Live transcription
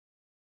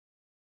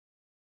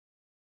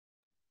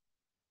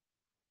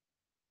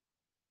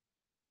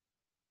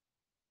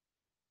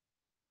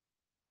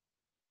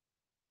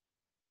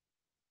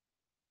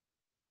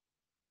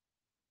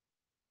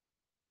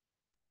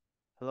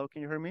Hello,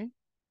 can you hear me?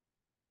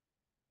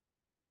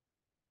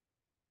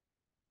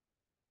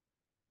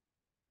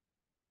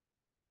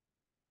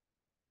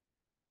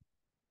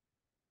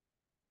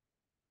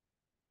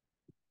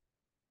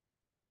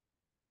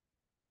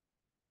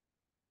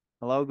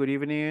 Hello, good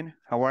evening.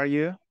 How are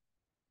you?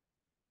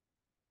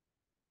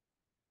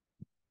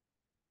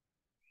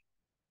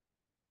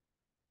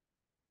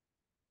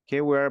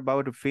 Okay, we're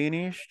about to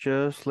finish.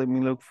 Just let me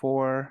look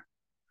for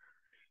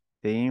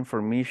the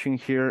information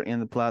here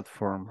in the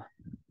platform.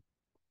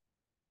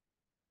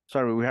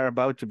 Sorry, we are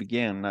about to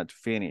begin, not to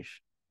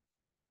finish.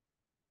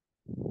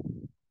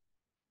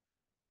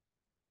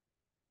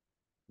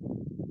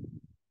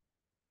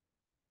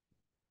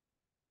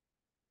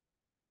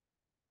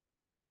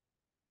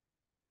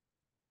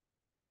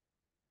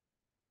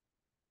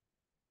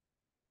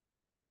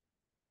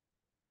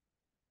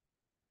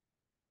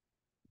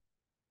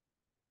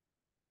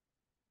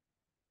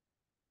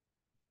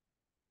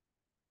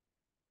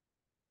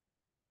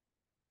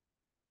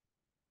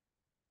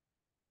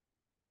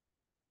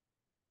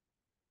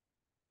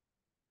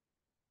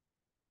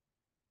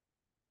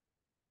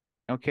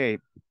 Okay,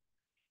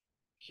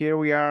 here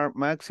we are,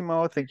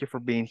 Maximo. Thank you for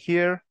being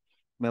here.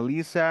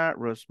 Melissa,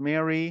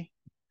 Rosemary,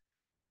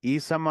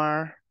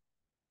 Isamar,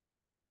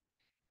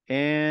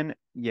 and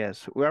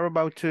yes, we are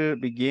about to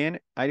begin.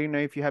 I don't know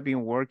if you have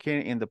been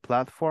working in the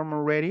platform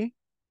already.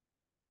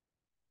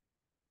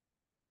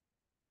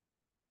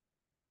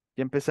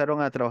 Ya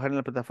empezaron a trabajar en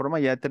la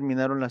plataforma, ya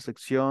terminaron la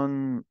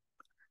sección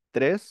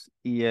 3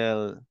 y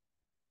el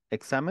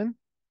examen,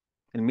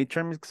 el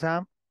midterm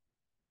exam,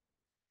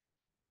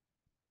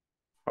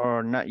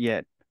 or not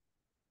yet?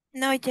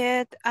 Not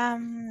yet.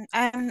 I'm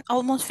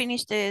almost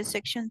finished the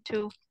section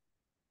 2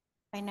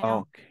 by now.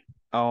 Okay.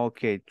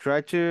 Okay.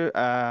 Try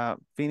to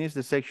finish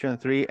the section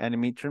 3 and the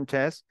midterm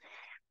test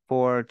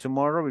for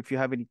tomorrow. If you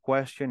have any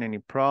question, any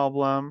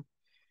problem,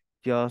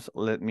 just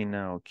let me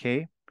know,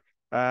 okay?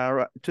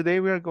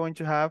 Today we are going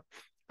to have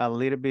a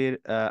little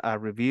bit a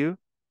review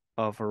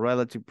of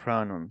relative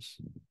pronouns.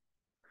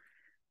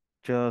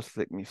 Just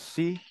let me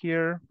see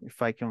here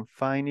if I can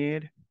find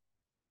it.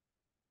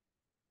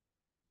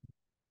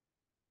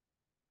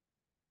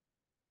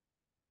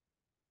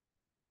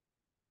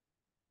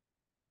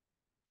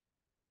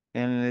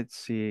 And let's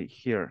see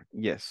here.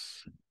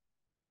 Yes.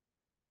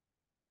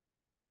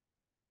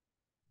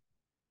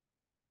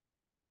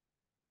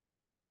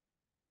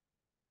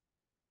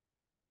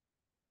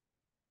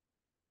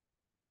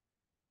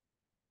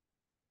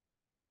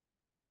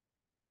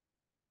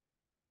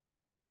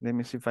 Let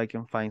me see if I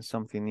can find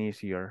something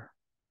easier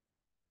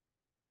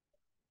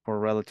for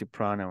relative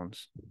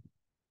pronouns.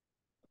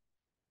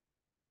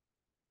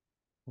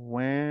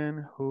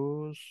 When,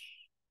 whose.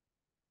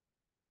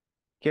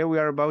 Okay, we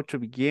are about to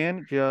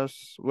begin.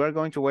 Just we're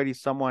going to wait if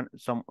someone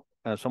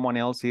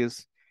else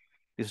is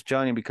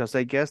joining, because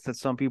I guess that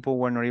some people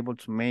were not able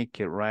to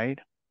make it, right?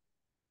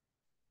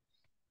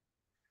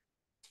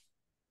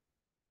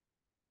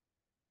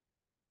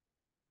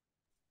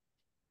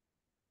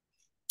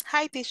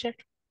 Hi, teacher.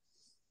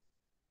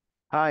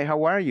 Hi,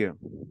 how are you?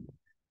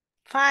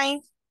 Fine.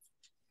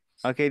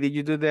 Okay, did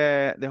you do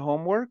the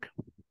homework?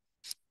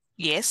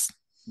 Yes.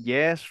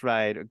 Yes,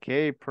 right.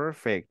 Okay,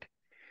 perfect.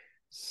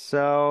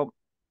 So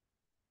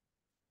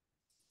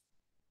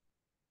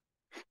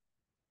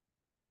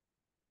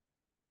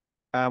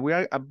we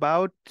are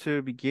about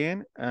to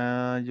begin.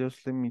 Just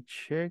let me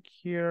check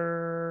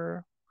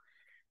here.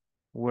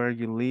 Where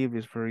you live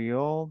is very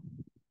old.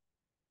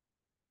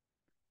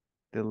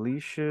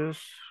 Delicious.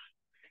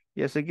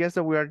 Yes, I guess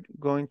that we are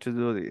going to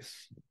do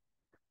this.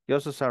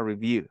 Just as a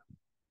review.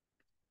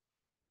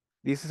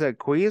 This is a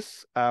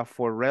quiz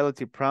for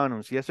relative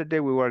pronouns. Yesterday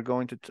we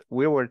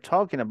were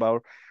talking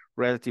about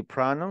relative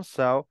pronouns,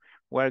 so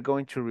we're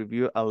going to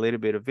review a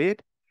little bit of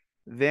it.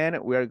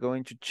 Then we are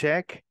going to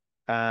check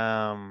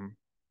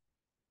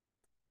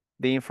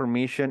the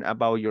information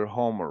about your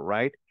homework,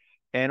 right?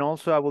 And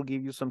also I will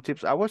give you some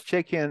tips. I was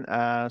checking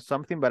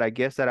something, but I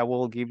guess that I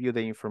will give you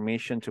the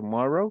information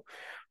tomorrow,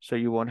 so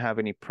you won't have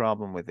any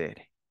problem with it.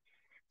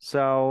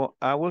 So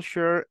I will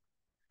share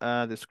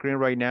the screen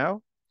right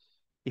now.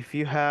 If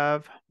you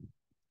have,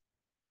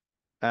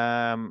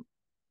 let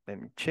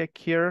me check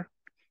here.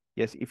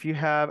 Yes, if you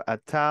have a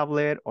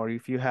tablet, or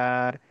if you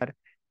had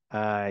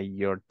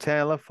your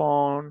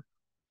telephone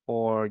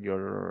or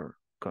your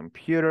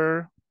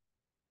computer,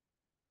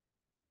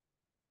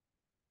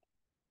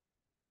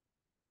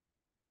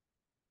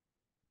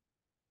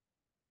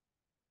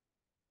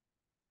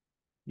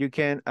 you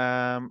can,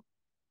 let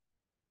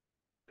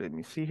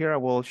me see here. I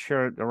will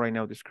share right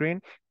now the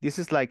screen. This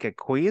is like a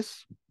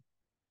quiz.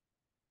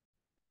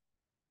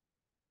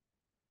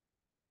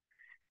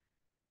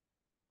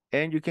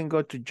 And you can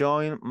go to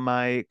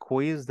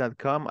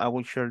joinmyquiz.com. I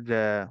will share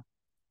the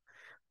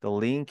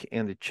link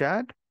in the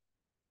chat.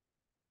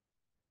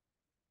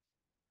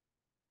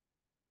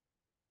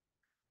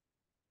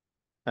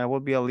 I will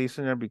be a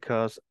listener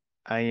because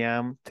I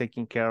am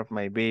taking care of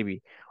my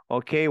baby.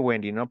 Okay,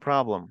 Wendy, no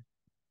problem.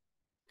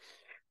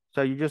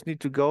 So you just need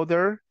to go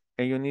there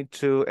and you need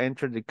to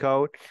enter the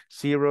code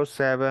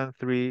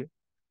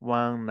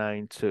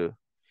 073192.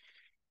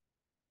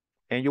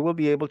 And you will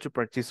be able to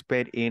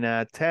participate in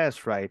a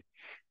test, right?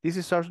 This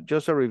is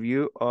just a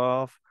review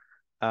of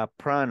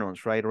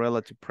pronouns, right?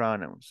 Relative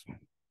pronouns.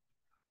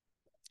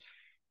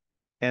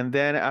 And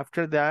then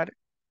after that,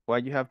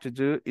 what you have to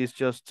do is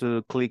just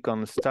to click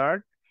on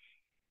start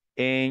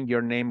and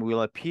your name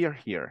will appear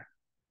here.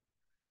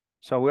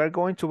 So we are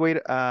going to wait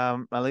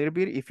a little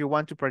bit. If you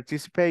want to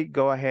participate,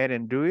 go ahead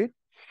and do it.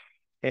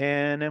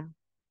 And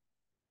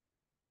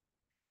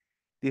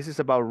this is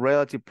about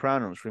relative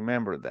pronouns.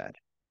 Remember that.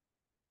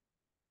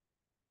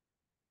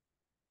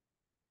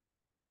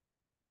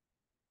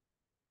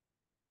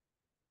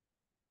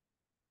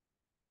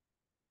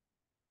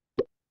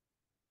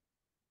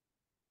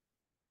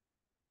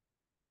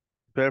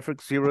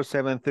 Perfect.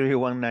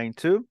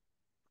 073192.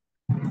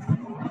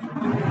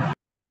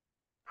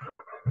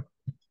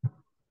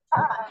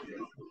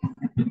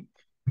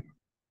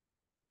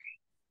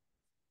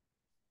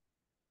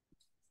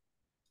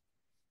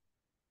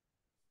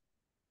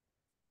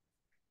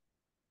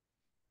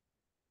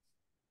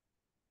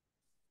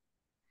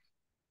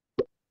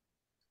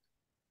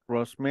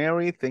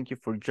 Rosemary, thank you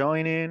for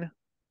joining.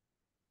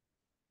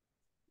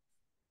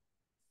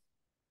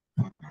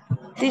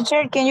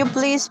 Teacher, can you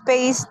please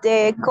paste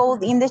the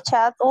code in the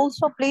chat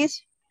also,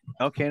 please?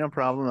 Okay, no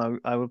problem.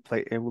 I will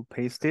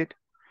paste it.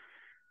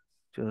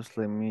 Just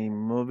let me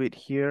move it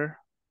here.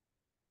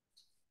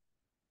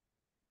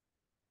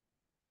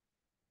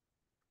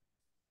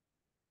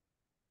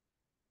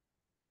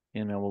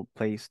 And I will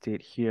paste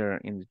it here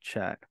in the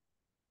chat.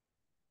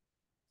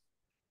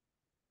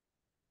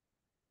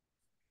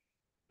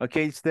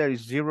 Okay, it's there.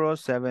 It's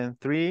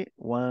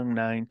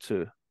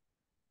 073192.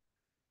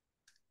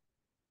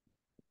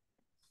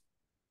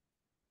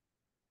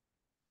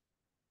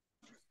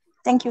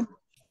 Thank you.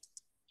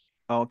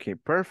 Okay,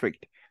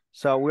 perfect.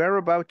 So we are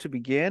about to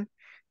begin.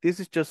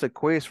 This is just a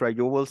quiz, right?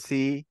 You will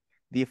see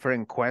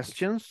different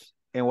questions,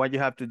 and what you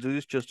have to do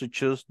is just to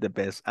choose the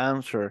best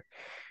answer.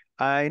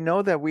 I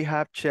know that we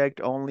have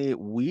checked only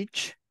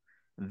which,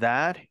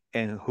 that,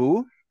 and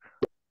who,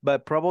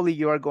 but probably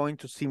you are going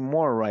to see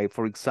more, right?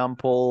 For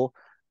example,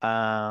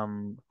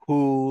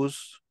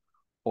 whose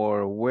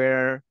or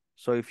where.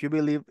 So if you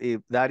believe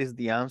if that is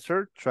the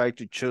answer, try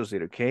to choose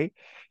it, okay?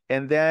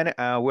 And then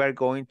we're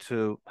going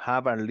to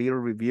have a little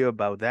review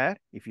about that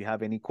if you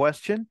have any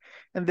question.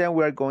 And then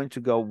we're going to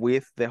go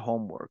with the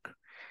homework.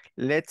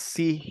 Let's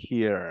see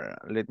here.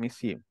 Let me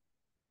see.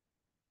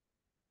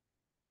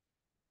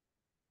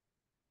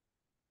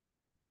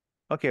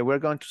 Okay, we're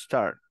going to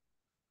start.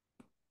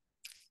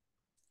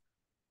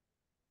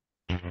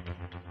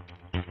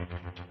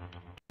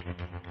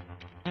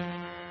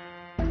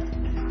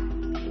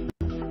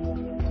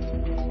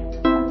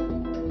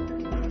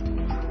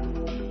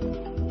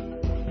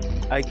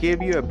 I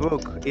gave you a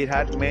book. It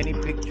had many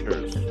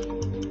pictures.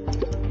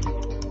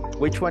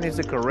 Which one is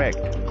the correct?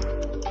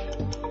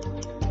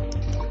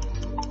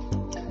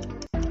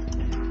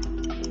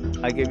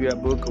 I gave you a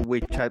book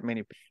which had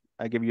many.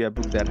 I gave you a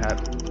book that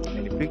had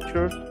many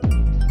pictures.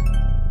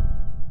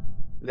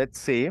 Let's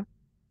see.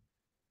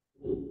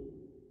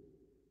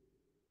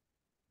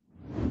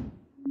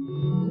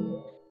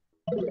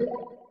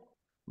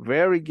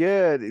 Very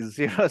good.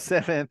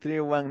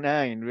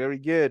 07319. Very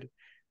good.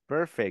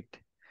 Perfect.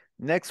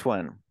 Next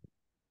one.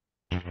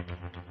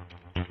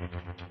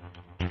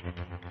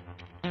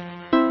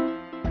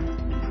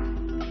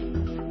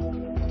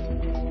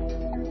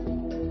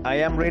 I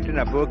am reading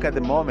a book at the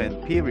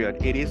moment,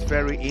 period. It is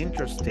very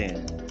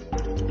interesting.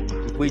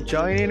 If we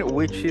join in,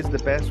 which is the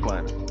best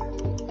one?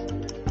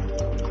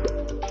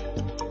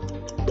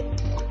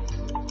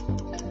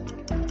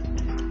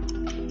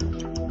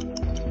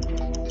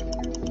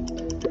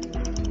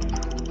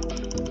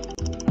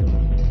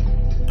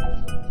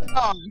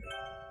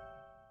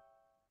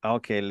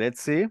 Okay,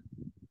 let's see.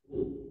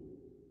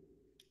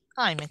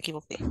 Ay, me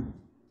equivoqué.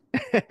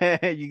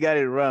 You got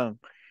it wrong.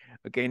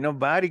 Okay,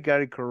 nobody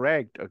got it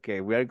correct.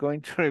 Okay, we are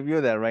going to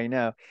review that right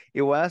now.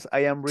 It was,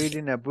 I am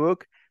reading a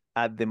book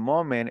at the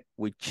moment,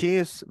 which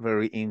is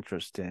very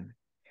interesting.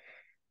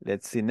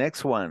 Let's see,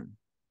 next one.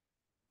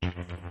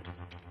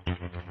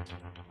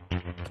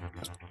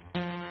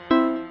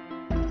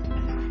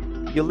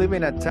 You live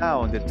in a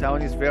town. The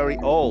town is very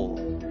old.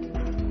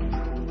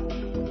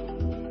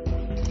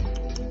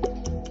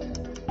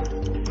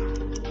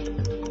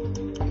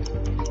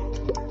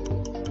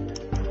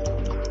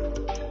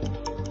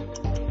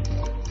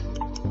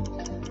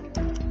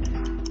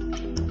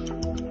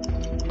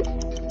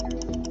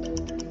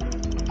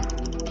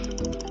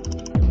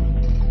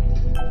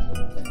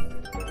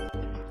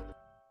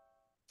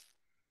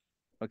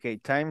 Okay,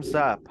 time's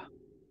up.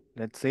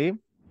 Let's see.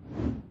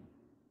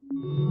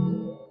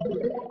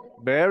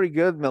 Very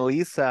good,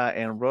 Melissa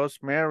and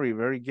Rosemary.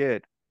 Very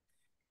good.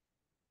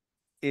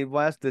 It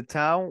was the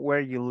town where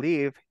you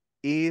live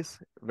is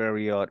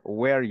very odd.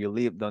 Where you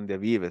live, donde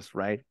vives,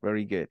 right?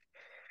 Very good.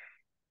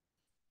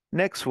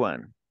 Next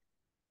one.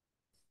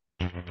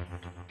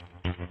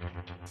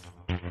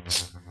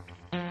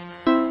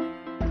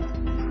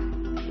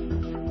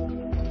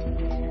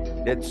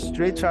 The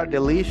streets are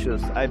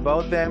delicious. I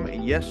bought them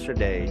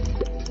yesterday.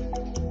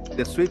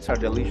 The sweets are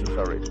delicious,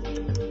 sorry.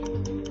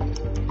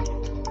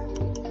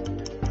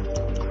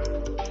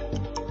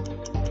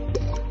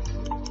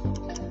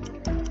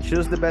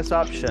 Choose the best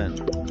option.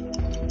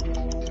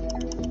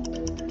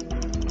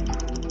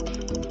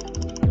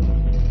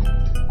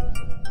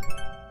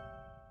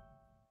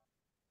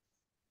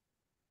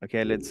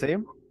 Okay, let's see.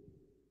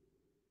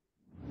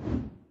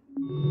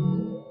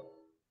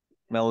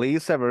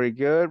 Melissa, very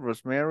good.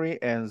 Rosemary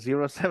and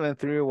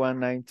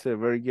 073192,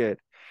 very good.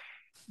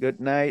 Good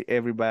night,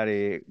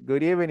 everybody.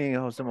 Good evening,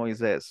 Jose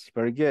Moises.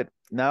 Very good.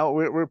 Now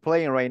we're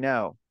playing right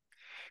now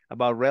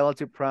about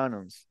relative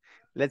pronouns.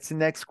 Let's see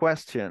next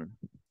question.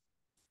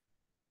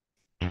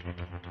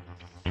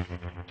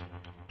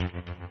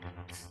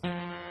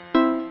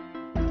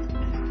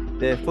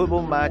 The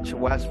football match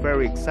was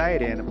very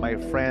exciting. My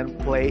friend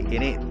played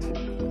in it.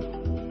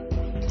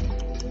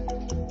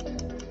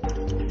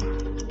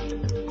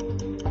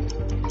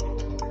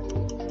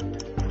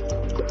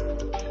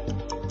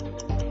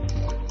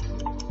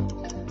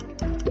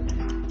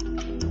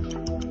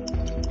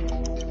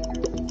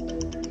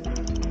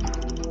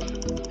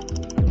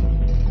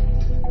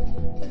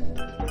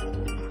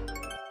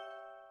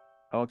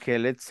 Okay,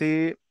 let's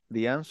see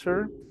the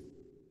answer.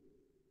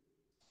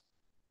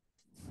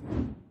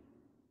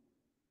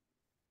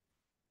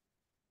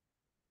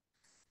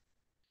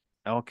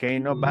 Okay,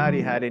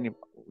 nobody had any.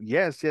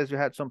 Yes, you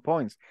had some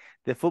points.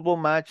 The football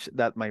match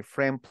that my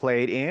friend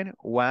played in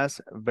was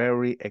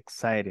very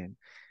exciting.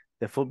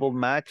 The football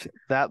match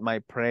that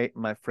my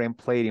friend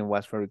played in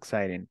was very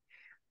exciting.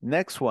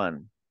 Next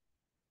one.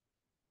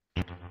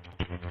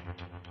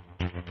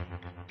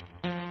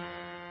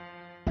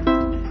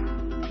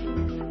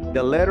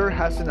 The letter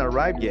hasn't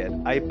arrived yet.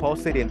 I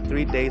posted it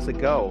 3 days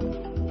ago.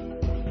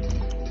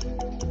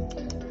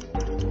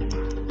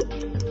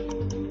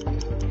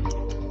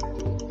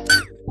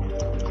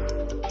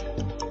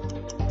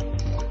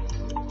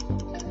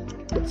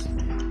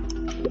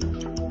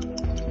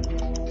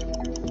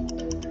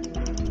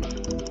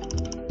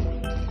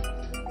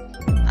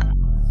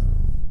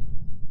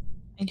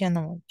 Ya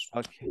no.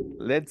 Okay,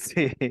 let's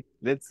see.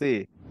 Let's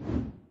see.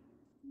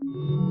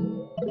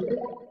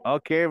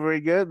 Okay,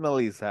 very good,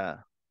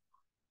 Melissa.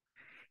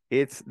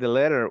 It's the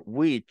letter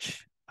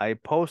which I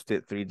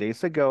posted 3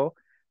 days ago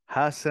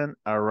hasn't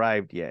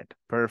arrived yet.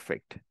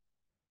 Perfect.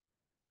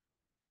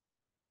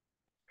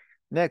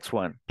 Next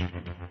one.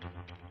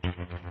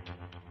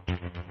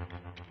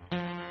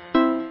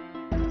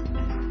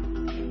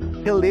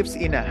 He lives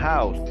in a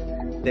house.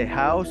 The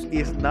house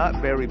is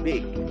not very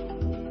big.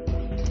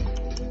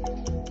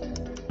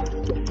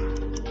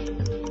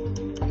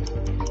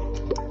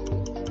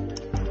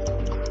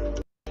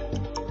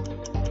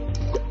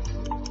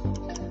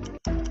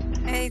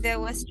 Hey, that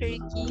was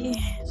tricky.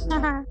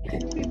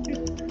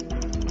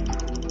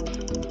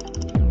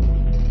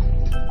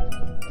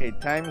 Okay,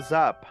 time's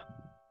up.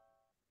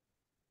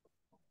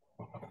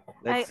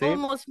 Let's see.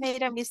 Almost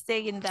made a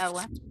mistake in that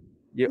one.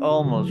 You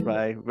almost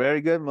right.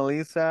 Very good,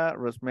 Melissa,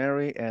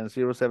 Rosemary, and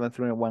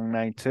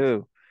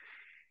 073192.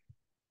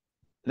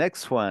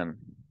 Next one.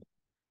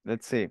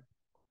 Let's see.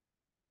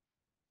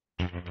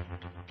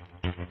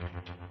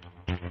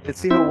 Let's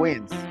see who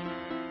wins.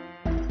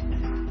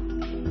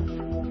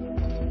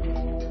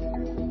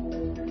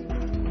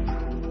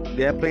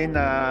 They are playing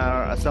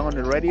a song on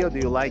the radio. Do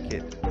you like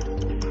it?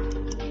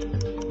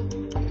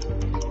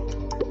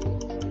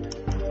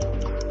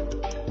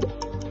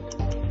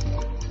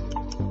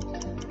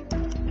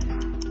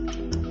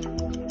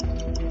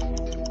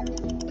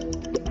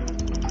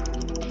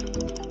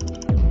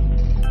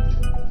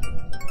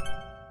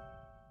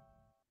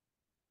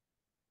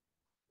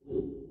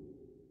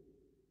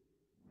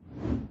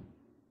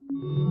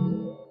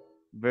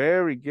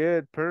 Very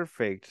good,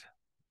 perfect.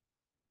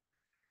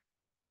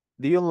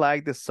 Do you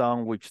like the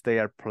song which they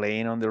are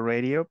playing on the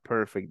radio?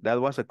 Perfect.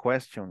 That was a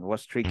question. It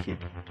was tricky.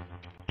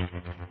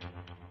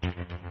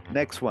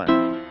 Next one.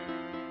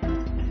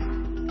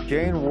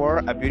 Jane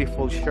wore a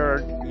beautiful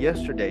shirt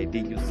yesterday.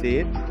 Did you see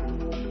it?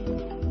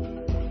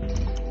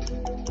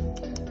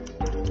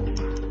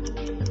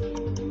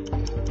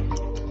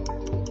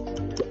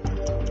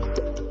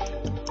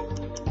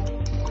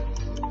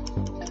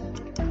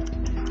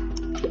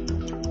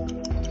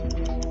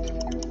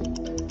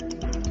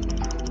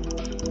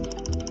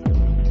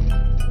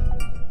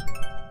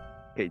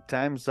 Okay,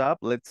 time's up.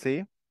 Let's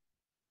see.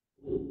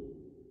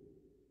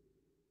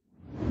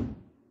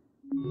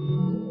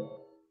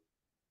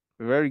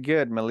 Very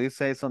good.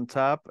 Melissa is on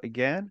top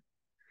again.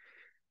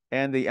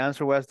 And the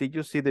answer was, did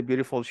you see the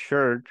beautiful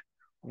shirt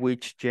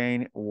which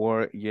Jane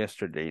wore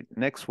yesterday?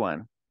 Next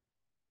one.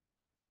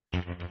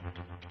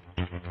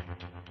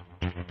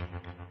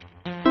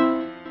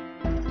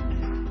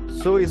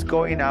 Sue is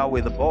going out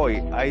with a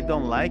boy. I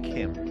don't like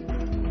him.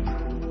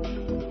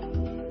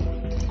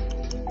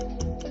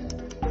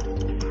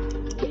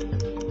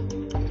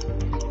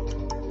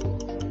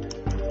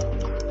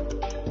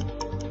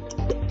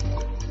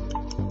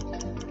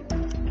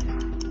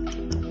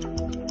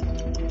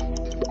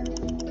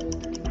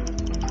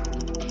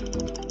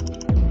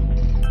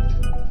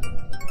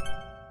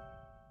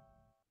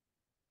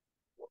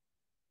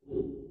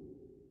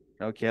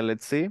 Okay,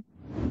 let's see.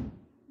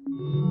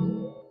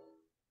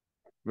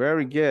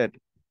 Very good.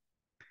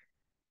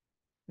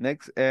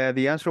 Next,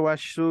 the answer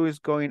was Sue is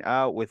going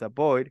out with a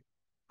boy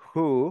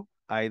who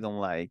I don't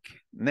like.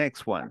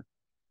 Next one.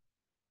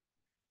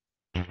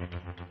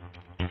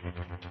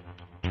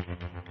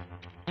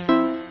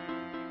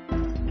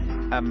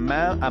 A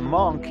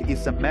monk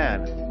is a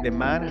man. The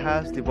man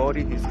has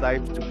devoted his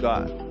life to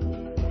God.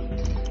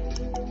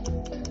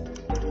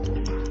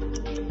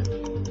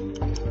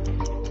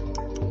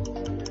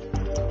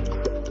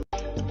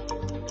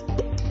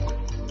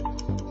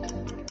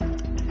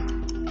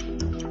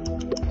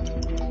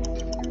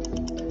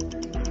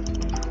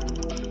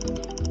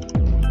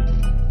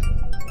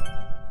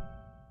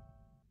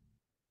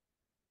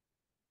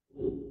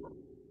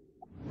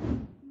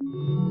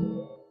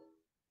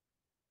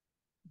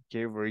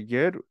 Okay, very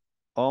good.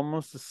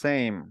 Almost the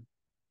same.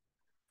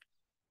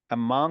 A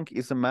monk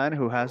is a man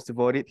who has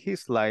devoted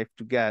his life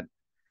to God.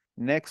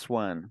 Next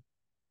one.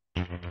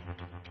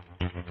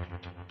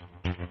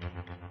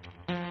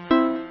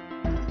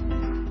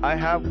 I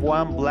have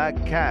one black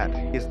cat.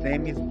 His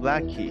name is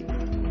Blackie.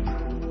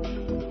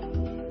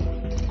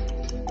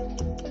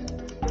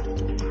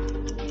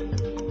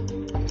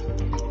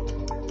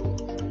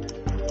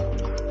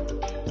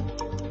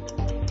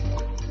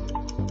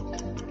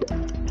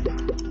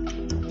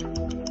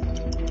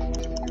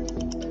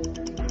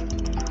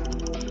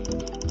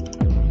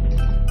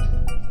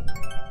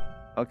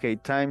 Okay,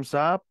 time's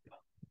up.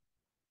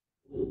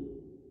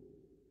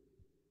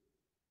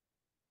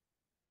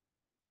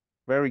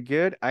 Very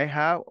good. I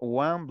have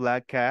one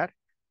black cat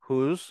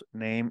whose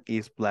name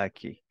is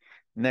Blackie.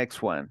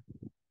 Next one.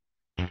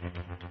 A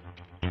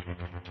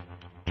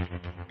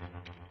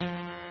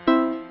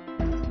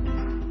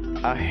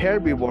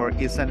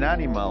herbivore is an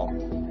animal.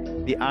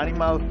 The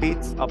animal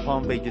feeds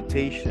upon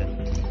vegetation.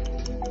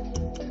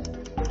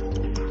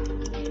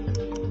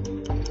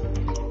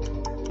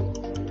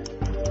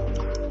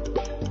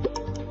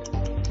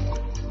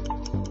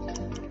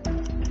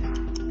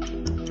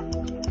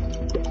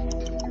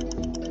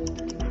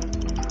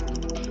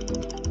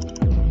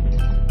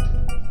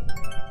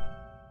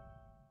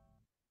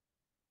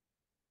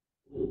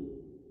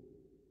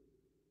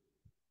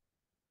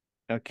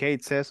 Okay,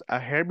 it says a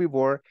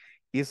herbivore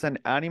is an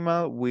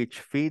animal which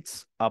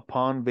feeds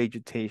upon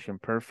vegetation.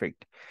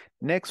 Perfect.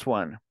 Next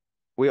one.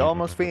 We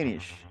almost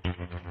finished.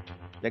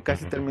 Ya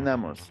casi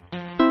terminamos.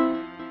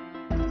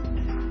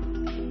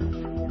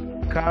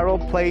 Carol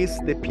plays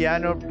the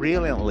piano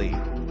brilliantly.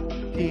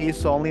 He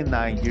is only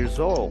 9 years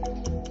old.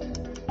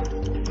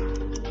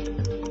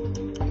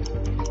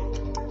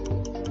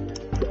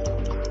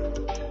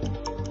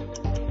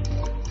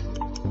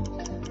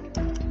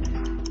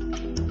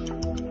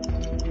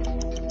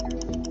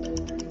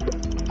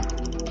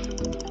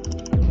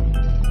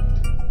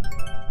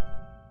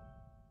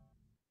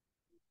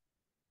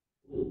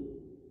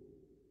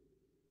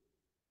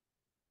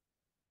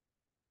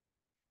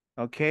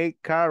 Okay,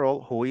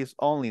 Carol, who is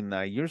only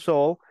 9 years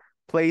old,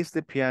 plays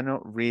the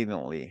piano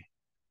brilliantly.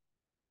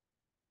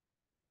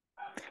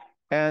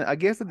 And I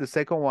guess that the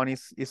second one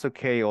is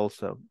okay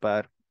also,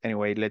 but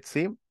anyway, let's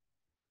see.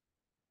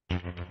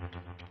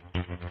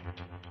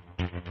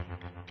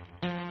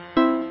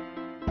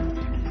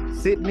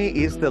 Sydney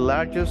is the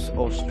largest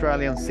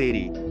Australian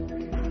city.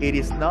 It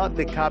is not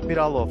the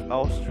capital of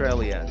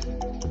Australia.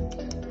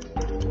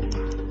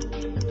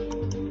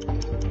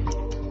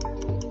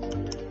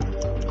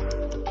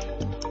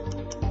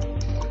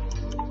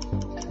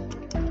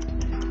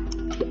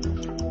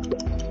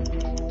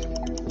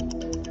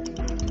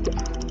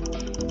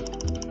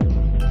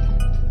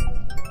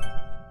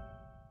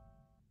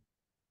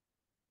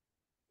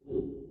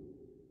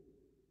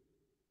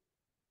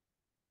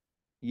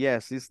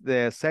 Yes, it's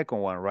the second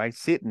one, right?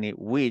 Sydney,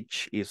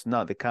 which is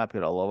not the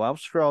capital of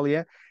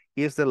Australia,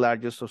 is the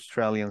largest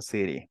Australian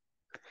city.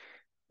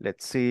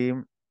 Let's see.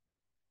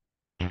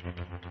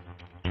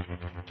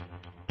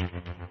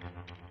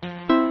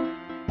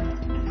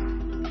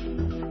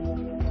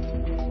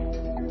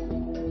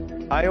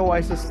 Iowa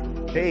is a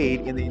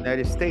state in the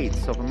United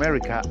States of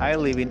America. I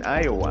live in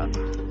Iowa.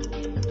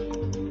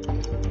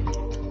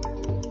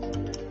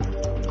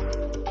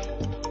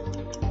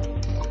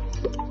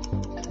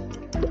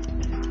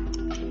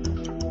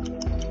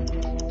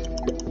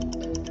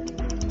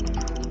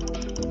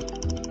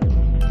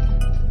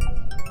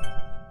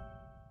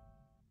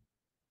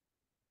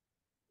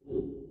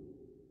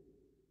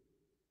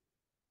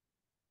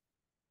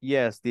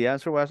 Yes, the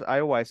answer was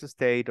Iowa is a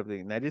state of the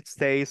United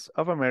States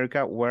of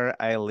America where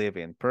I live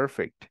in.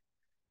 Perfect.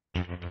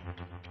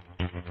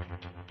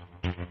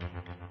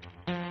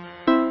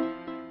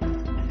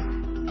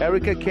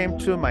 Erica came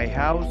to my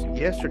house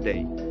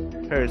yesterday.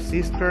 Her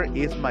sister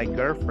is my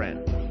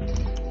girlfriend.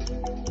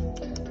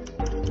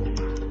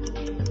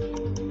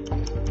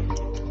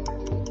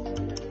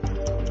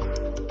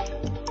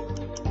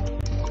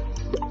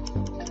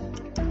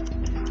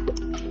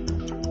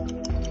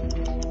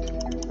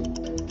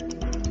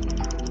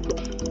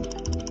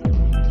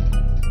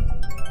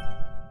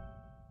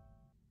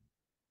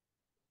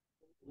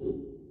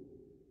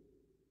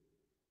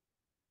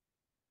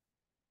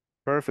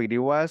 Perfect. It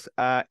was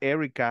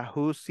Erica,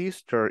 whose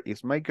sister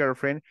is my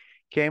girlfriend,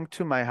 came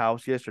to my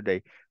house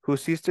yesterday.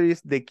 Whose sister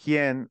is de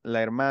quien, la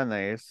hermana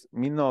es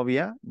mi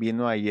novia,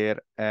 vino ayer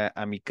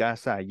a mi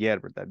casa ayer,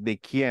 ¿verdad? De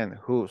quien,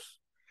 whose.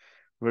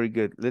 Very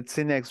good. Let's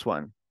see next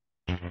one.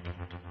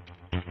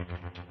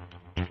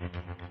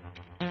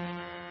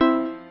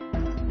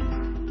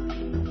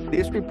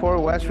 This report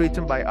was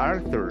written by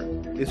Arthur.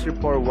 This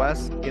report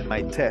was in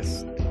my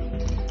test.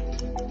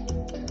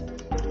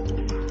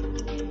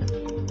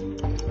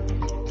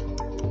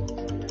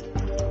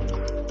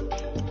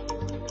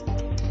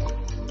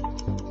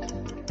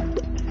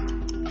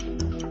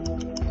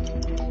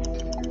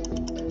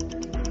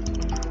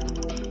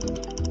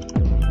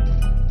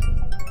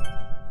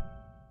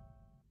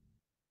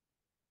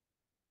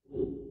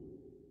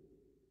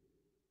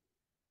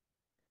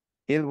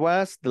 It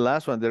was the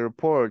last one, the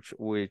report,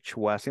 which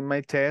was in my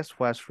test,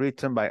 was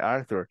written by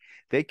Arthur.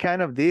 They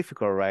kind of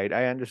difficult, right?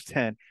 I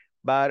understand.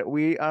 But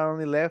we are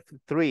only left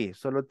 3.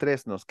 Solo 3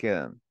 nos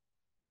quedan.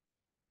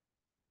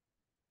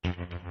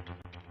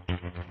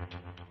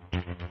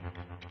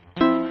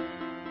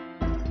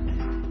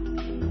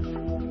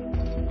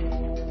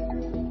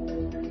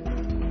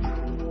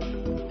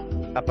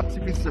 A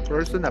pacifist is a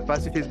person. A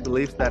pacifist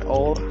believes that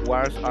all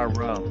wars are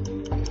wrong.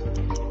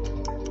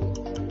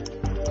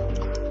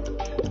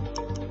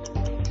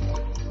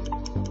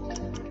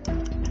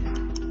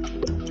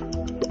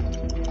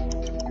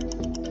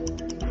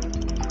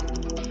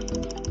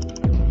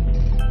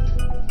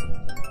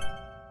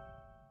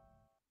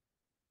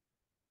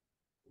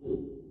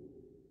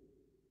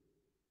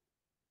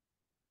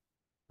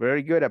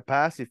 Very good. A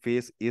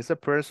pacifist is a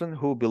person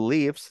who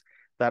believes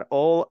that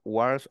all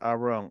wars are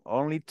wrong.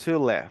 Only 2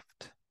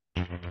 left.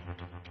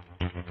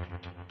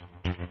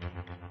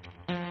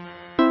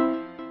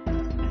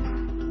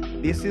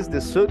 This is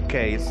the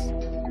suitcase.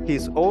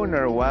 His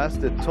owner was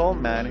the tall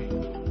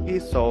man we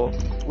saw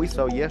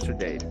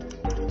yesterday.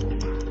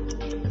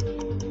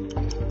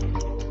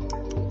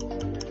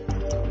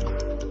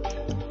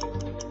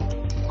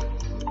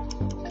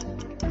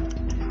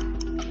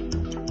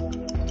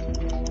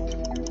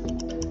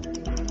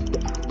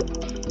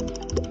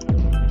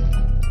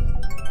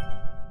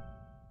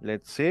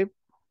 Let's see.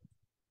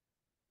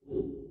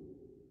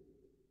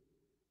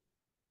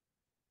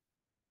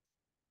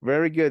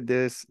 Very good.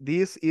 This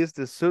is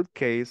the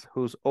suitcase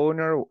whose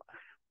owner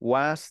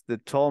was the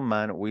tall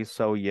man we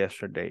saw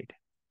yesterday.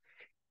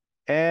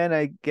 And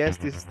I guess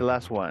this is the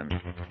last one.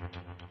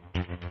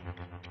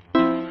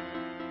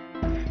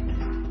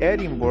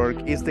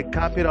 Edinburgh is the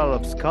capital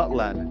of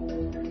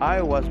Scotland.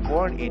 I was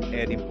born in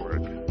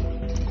Edinburgh.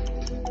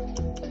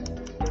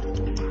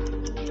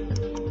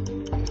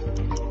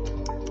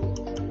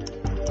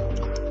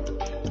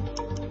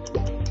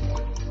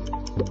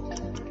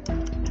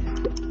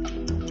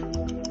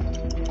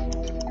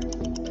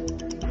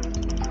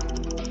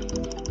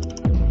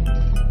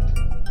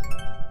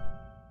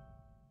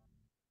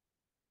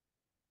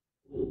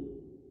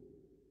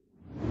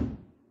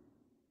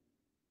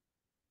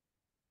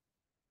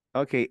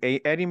 Okay,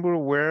 Edinburgh,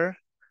 where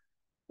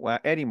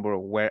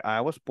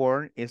I was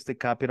born, is the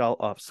capital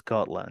of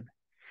Scotland.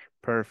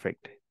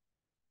 Perfect.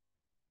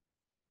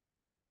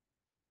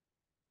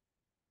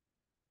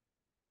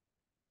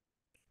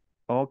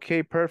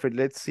 Okay, perfect.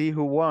 Let's see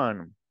who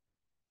won.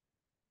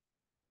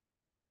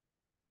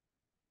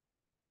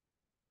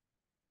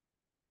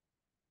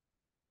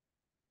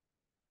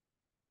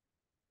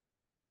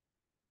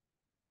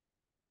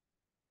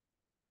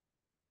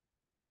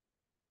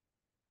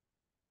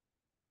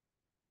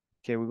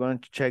 Okay, we're going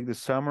to check the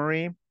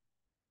summary.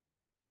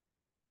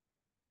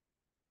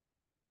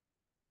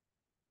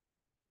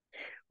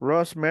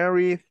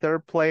 Rosemary,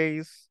 3rd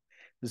place,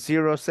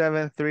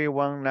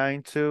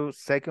 073192,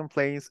 2nd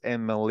place,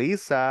 and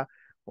Melissa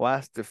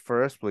was the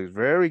 1st place.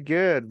 Very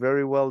good,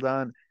 very well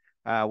done.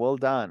 Well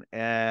done.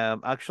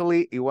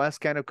 Actually, it was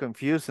kind of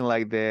confusing,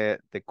 like the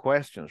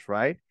questions,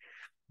 right?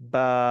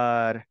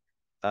 But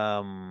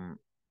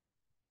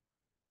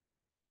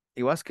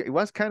it was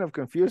kind of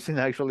confusing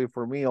actually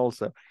for me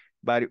also.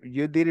 But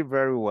you did it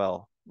very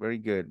well. Very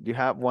good. You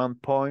have 1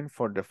 point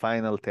for the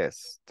final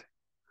test.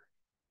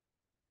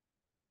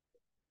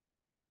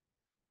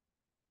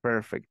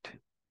 Perfect.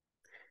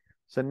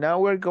 So now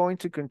we're going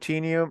to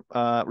continue.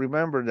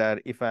 Remember that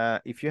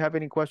if you have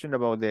any question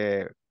about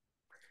the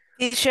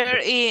Teacher,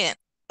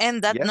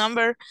 and that yes,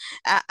 number,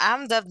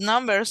 I'm that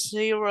number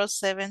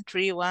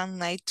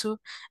 073192.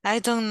 I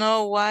don't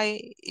know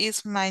why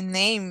is my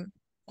name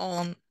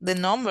on the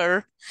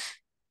number.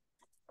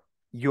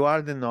 you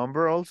are the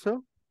number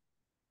also.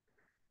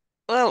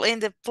 Well, in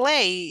the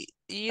play,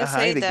 you In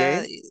say the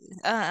that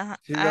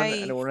game.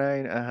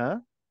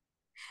 09.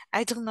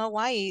 I don't know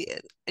why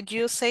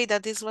you say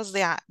that this was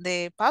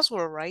the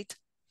password, right?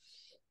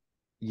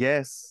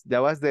 Yes,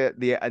 that was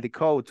the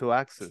code to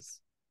access.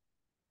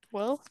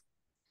 Well,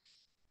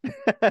 So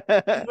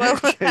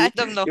I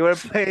don't know. you were I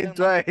playing don't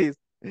know. twice.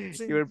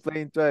 Sí. You were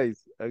playing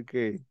twice.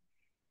 Okay.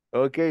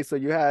 Okay, so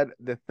you had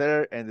the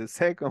 3rd and the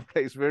 2nd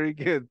place. Very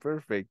good.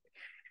 Perfect.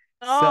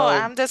 No, So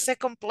I'm the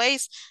second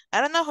place.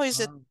 I don't know who is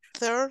it.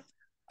 Third.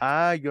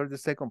 Ah, you're the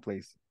second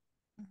place.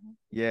 Mhm.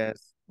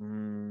 Yes.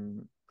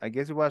 I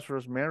guess it was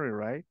Rosemary,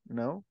 right?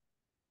 No?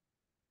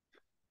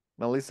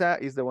 Melissa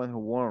is the one who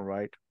won,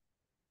 right?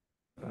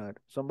 But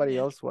somebody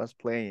Yeah. else was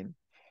playing.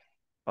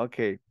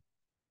 Okay.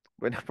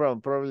 But no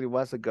problem. Probably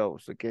was a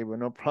ghost. Okay, but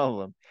no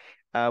problem.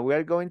 We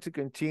are going to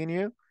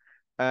continue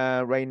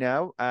right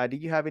now.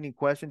 Did you have any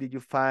question? Did you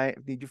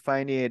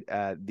find it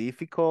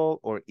difficult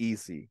or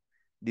easy,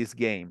 this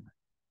game?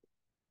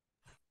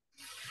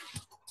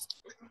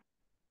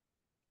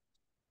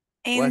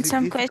 In Was it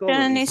some difficult or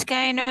question, it's easy?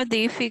 kind of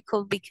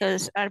difficult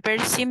because are very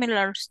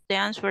similar to the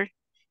answer.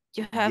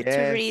 You have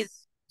to read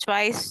Yes,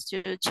 twice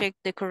to check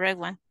the correct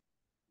one.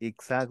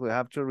 exactly. I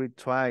have to read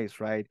twice,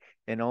 right?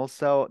 And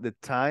also the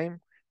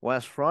time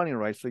was running,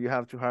 right? So you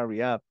have to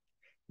hurry up.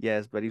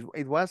 Yes, but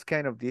it was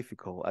kind of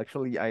difficult.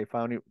 Actually, I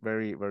found it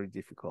very, very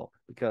difficult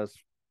because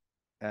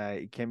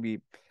it can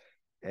be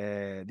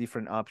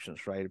different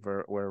options, right?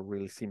 Were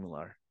really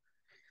similar.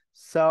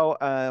 So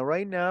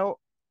right now,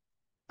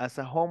 as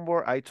a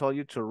homework, I told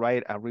you to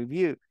write a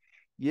review.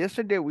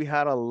 Yesterday we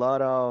had a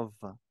lot of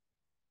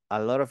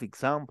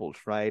examples,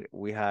 right?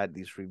 We had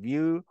this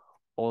review.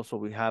 Also,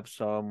 we have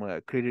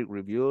some critic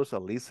reviews, a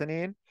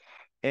listening,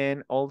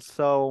 and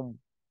also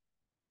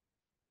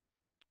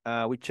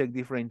we check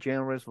different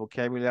genres,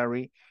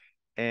 vocabulary,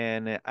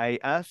 and I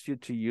asked you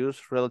to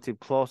use relative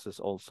clauses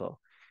also,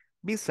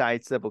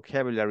 besides the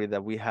vocabulary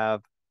that we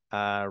have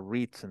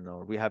written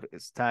or we have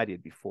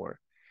studied before.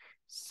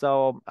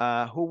 So,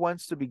 who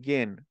wants to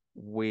begin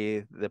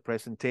with the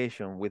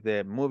presentation, with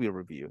the movie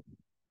review?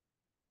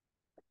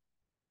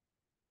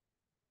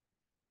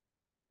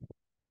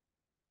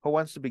 Who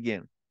wants to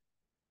begin?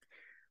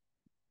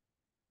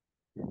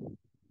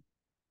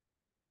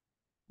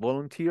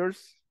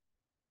 Volunteers?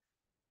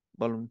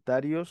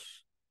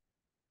 Voluntarios?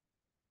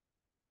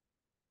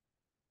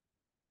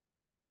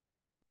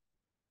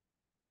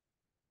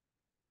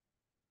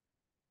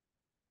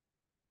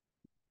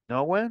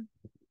 No one?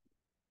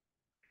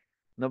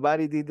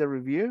 Nobody did the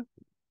review?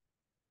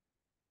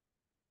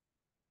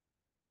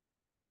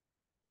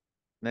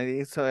 Nadie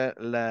hizo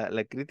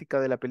la crítica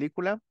de la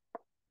película?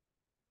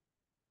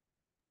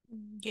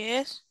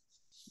 Yes.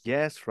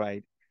 Yes,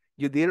 right.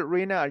 You did it,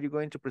 Rina. Are you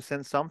going to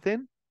present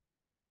something?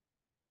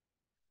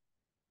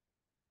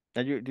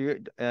 Did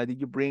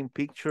you bring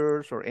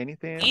pictures or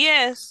anything?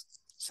 Yes.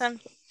 Some.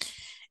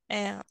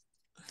 Uh,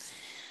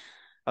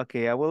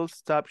 Okay, I will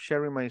stop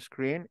sharing my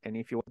screen, and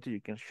if you want to,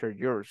 you can share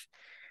yours.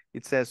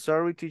 It says,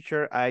 sorry,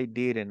 teacher, I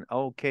didn't.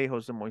 Okay,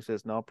 Jose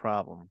Moises, no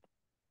problem.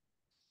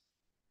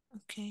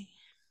 okay.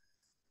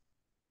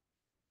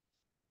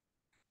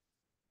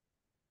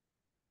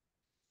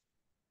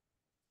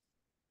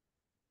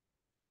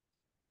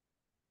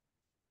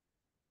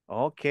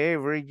 Okay,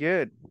 very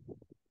good.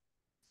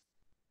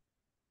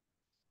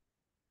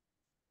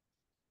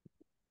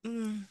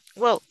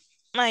 Well,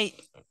 my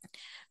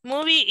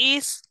movie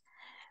is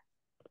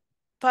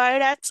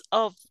Pirates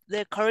of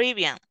the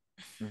Caribbean.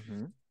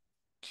 Mm-hmm.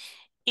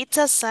 It's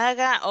a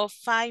saga of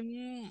five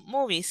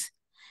movies.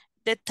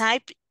 The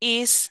type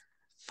is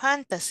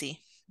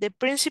fantasy. The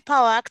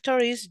principal actor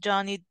is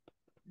Johnny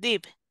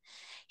Depp.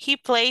 He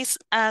plays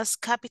as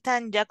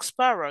Captain Jack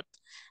Sparrow.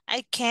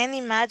 I can't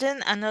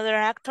imagine another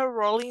actor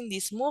role in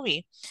this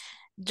movie.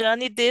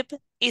 Johnny Depp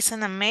is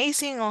an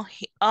amazing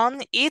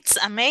on it's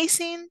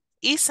amazing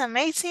is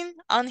amazing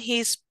on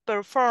his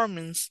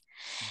performance.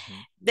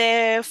 Mm-hmm.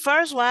 The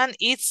first one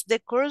is the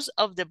Curse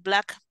of the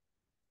Black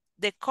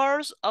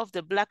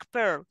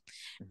Pearl,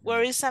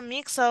 where Mm-hmm. it's a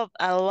mix of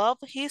a love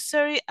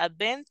history,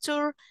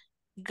 adventure,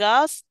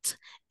 ghosts,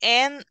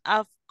 and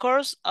of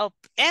course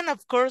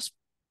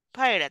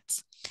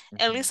pirates.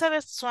 Mm-hmm.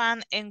 Elizabeth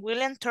Swann and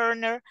William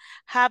Turner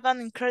have an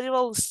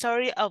incredible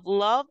story of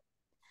love,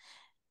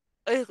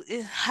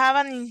 have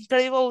an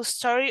incredible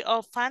story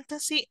of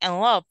fantasy and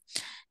love.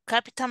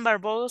 Captain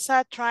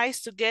Barbosa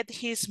tries to get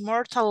his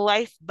mortal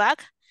life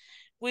back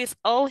with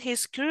all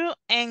his crew,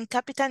 and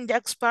Captain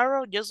Jack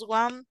Sparrow just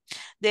won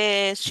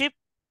the ship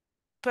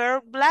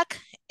Pearl Black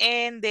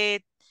and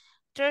the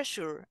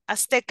treasure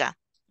Azteca.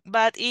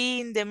 But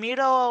in the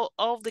middle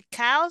of the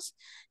chaos,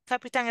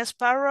 Captain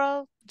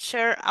Sparrow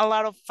share a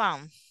lot of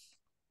fun.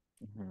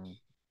 Mm-hmm.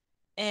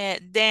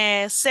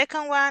 The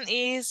second one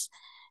is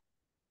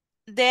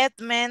Dead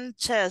Man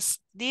Chess.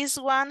 This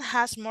one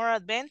has more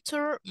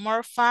adventure,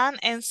 more fun,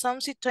 and some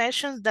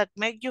situations that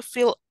make you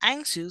feel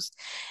anxious.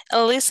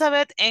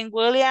 Elizabeth and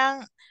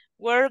William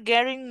were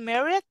getting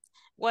married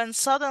when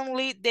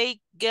suddenly they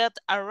get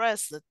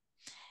arrested.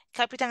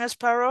 Captain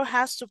Sparrow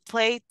has to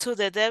play to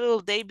the devil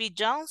Davy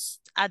Jones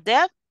a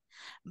debt,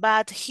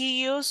 but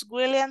he used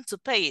William to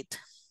pay it.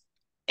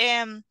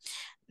 And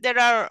there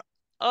are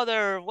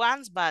other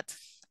ones, but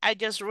I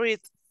just read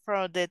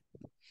from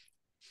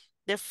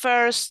the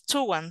first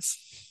two ones.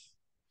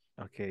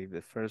 Okay,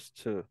 the first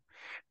two.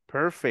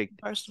 Perfect.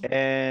 First,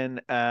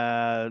 And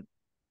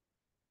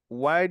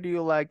why do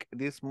you like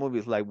these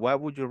movies? Like, why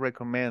would you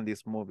recommend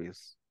these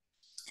movies?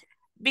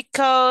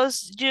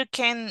 because you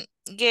can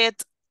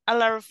get a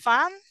lot of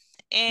fun,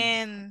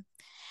 and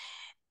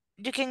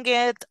you can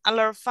get a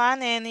lot of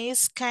fun, and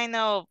it's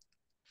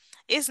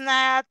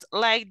not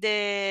like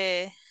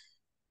the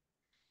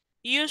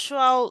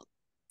usual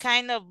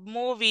kind of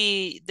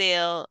movie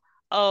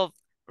of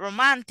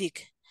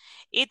romantic.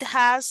 It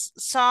has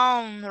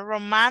some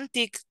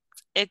romantic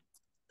uh,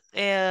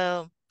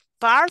 uh,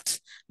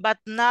 parts, but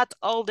not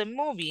all the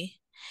movie.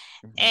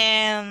 Mhm.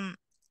 And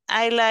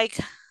I like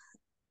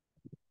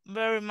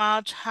very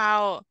much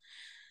how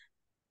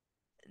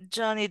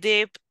Johnny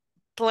Depp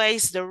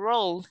plays the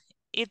role.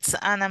 It's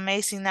an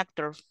amazing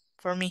actor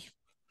for me.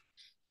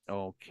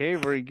 Okay,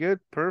 very good.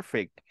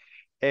 Perfect.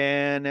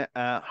 And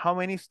how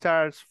many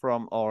stars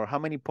from, or how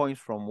many points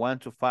from 1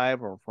 to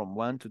 5 or from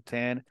 1 to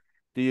 10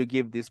 do you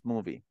give this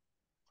movie?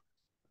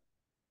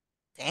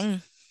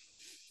 Dang.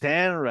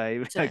 10,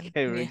 right? Okay,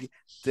 very Yeah. good.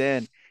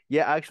 10.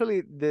 Yeah,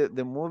 actually,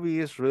 the movie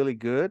is really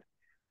good.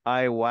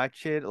 I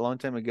watched it a long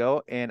time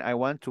ago, and I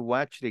want to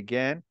watch it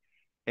again.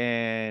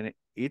 And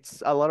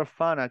it's a lot of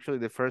fun. Actually,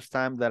 the first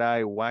time that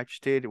I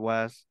watched it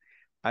was,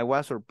 I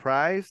was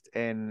surprised,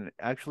 and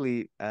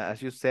actually,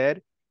 as you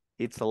said,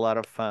 it's a lot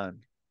of fun.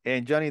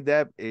 And Johnny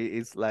Depp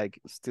is like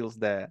still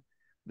the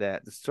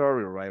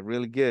story, right?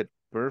 Really good,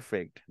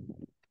 perfect,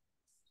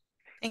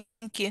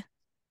 Thank you.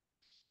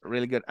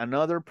 really good.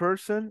 Another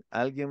person,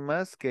 alguien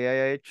más que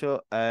haya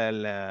hecho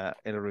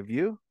el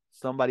review,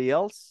 somebody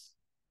else.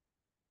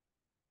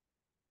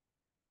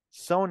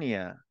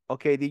 Sonia.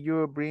 Okay, did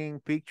you bring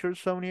pictures,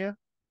 Sonia?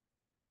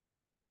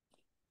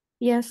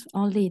 Yes,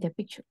 only the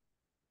picture.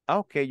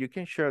 Okay, you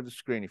can share the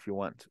screen if you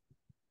want.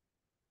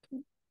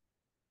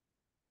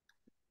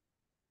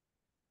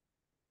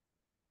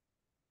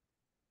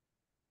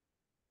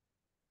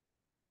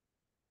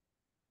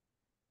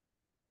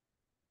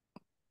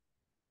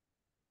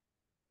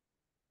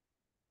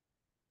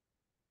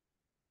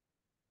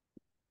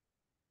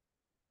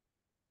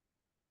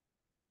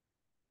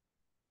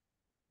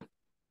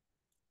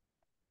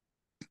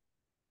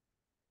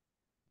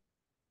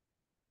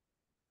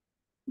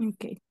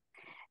 Okay.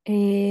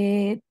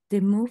 The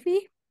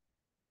movie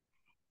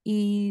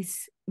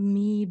is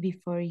Me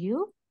Before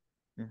You.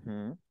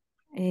 Mm-hmm.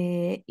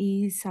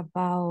 Is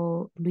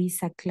about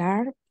Luisa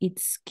Clark.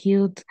 It's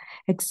cute,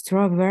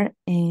 extrovert,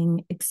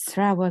 and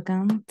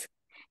extravagant.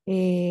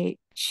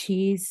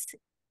 She's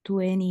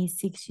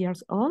 26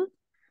 years old,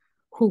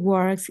 who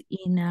works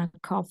in a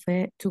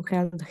cafe to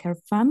help her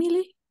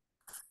family.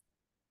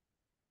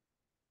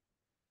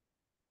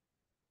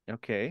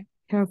 Okay.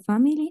 Her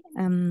family.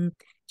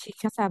 She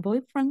has a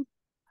boyfriend.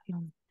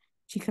 um,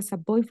 She has a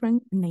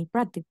boyfriend named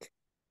Pratik,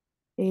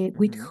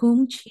 with Mm-hmm.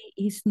 whom she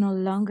is no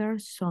longer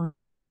so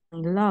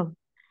in love.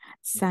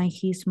 Since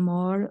he's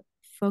more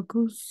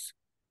focused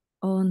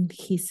on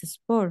his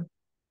sport.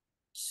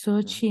 So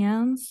Mm-hmm. she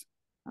ends,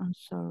 I'm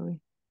sorry.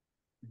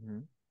 Mm-hmm.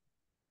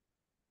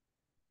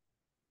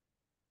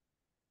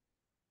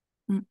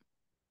 Mm,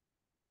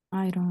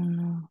 I don't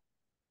know.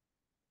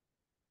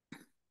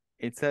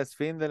 It says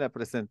fin de la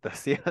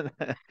presentación.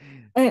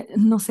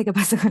 No sé qué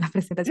pasó con la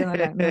presentación,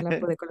 no la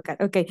pude colocar.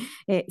 Ok,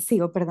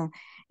 sigo, perdón.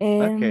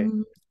 Okay.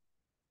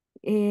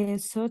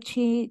 So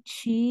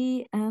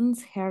she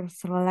ends her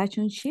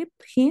relationship,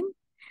 him,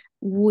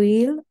 Mm-hmm.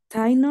 Will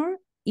Tyner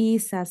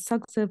is a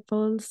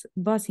successful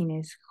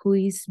business who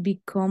is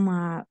become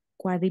a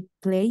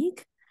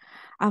quadriplegic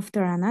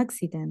after an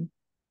accident.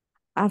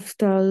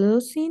 After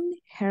losing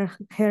her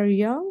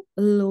job,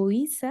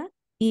 Louisa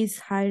is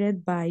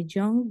hired by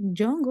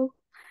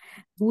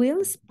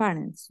Will's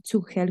parents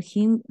to help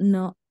him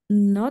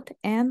not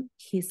end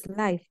his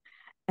life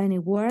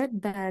anywhere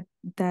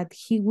that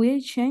he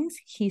will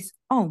change his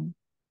own.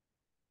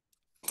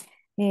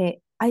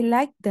 I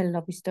like the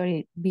love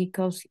story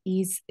because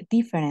it's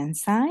different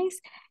size.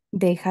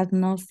 They have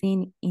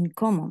nothing in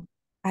common.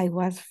 I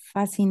was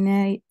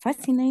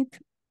fascinated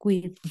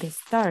with the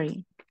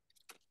story.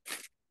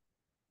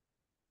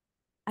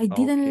 I Okay.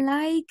 didn't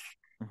like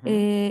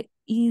Mm-hmm.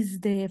 is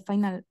the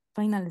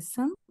final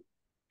song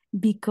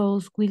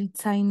because Will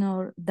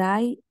Taylor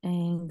died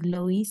and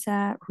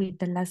Louisa read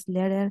the last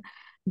letter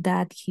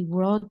that he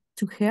wrote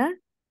to her.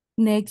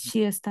 Next,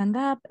 she stand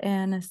up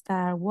and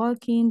start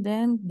walking.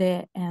 Then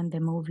the end the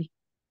movie.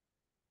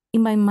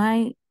 In my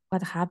mind,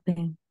 what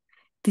happened?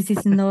 This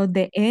is not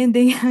the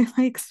ending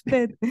I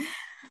expect.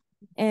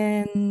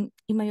 And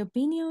in my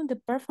opinion, the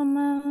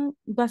performance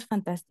was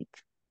fantastic.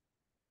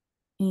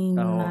 In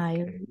my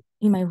Okay.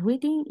 in my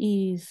reading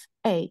is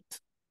 8.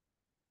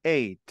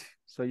 8.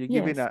 So you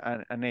give it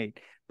Yes. an 8,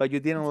 but you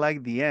didn't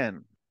like the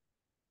end.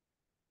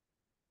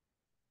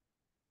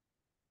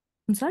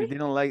 I'm sorry?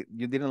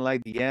 You didn't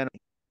like the end.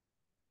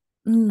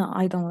 No,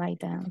 I don't like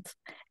that.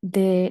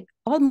 The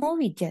old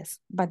movie, yes,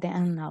 but the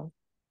end, no.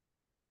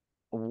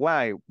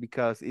 Why?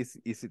 Because is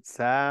it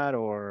sad,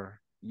 or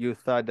you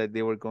thought that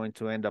they were going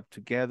to end up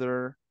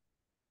together?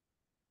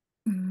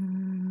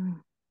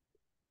 Mm,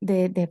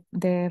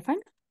 the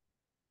final?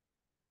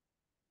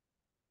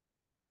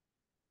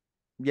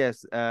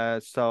 Yes,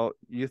 so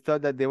you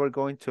thought that they were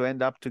going to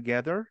end up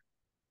together?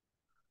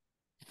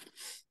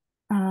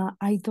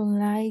 I don't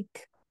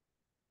like.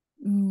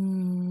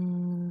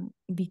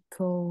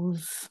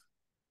 Because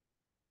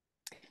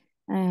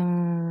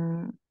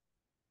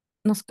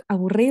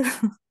aburrido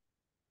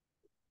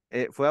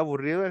 ¿Fue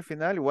aburrido al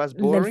final? It was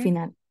del boring?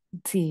 final.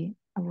 Sí,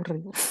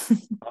 aburrido.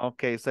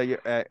 Okay, so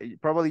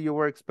probably you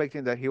were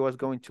expecting that he was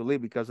going to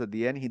live because at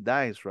the end he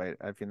dies, right?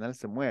 Al final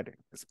se muere.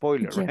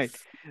 Spoiler, right?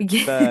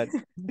 Yes. Yeah.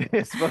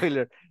 But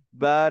spoiler.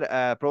 But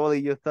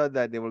probably you thought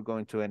that they were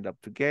going to end up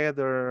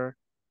together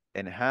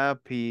and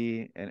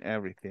happy and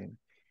everything.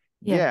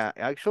 Yes.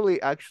 Yeah,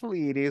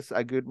 actually it is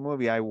a good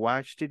movie. I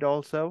watched it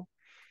also,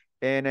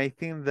 and I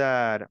think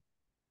that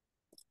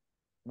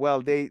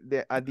well, they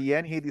at the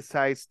end he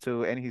decides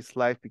to end his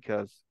life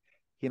because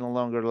he no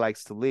longer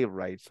likes to live,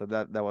 right? So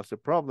that was a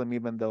problem,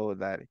 even though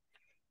that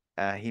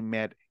he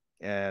met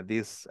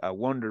this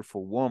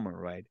wonderful woman,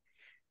 right?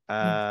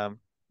 Yes.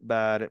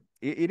 But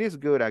it is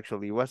good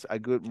actually. It was a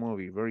good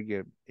movie, very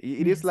good.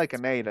 It is Yes. like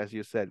an 8, as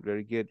you said.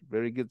 Very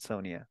good,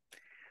 Sonia.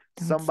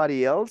 Thanks.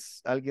 Somebody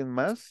else? ¿Alguien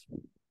más?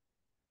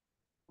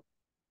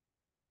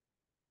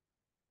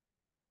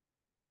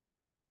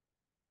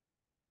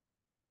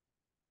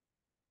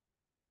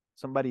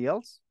 Somebody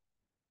else?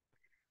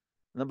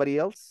 Nobody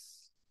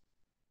else?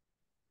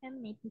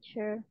 And me,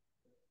 teacher.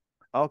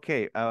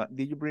 Okay.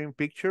 Did you bring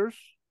pictures?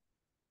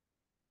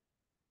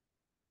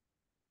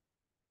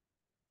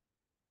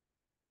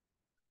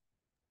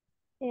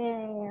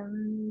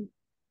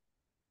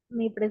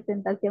 Mi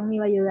presentación me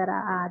iba a ayudar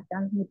a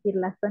transmitir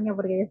la Sonia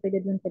porque yo estoy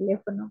desde un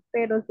teléfono,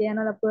 pero si ya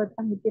no la puedo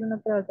transmitir,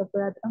 no creo que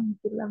pueda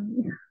transmitir la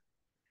mía.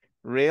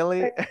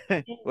 Really?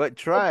 Pero, Well,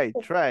 try.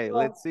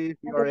 Let's see if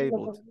you are entonces lo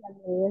able to. podría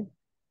leer.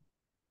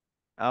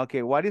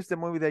 Okay, what is the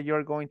movie that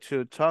you're going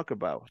to talk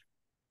about?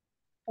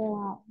 The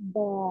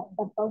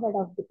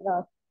power of the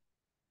cross.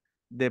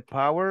 The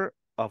Power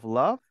of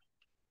Love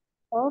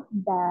Of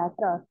the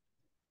cross.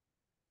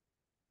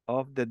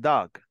 of the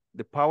Dog.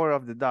 The Power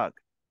of the Dog.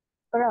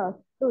 Cross.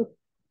 Cruz.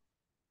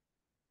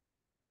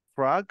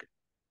 Frog?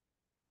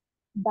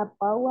 The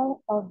power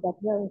of the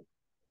cross.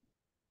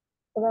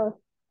 Cross.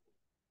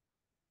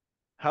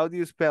 How do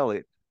you spell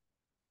it?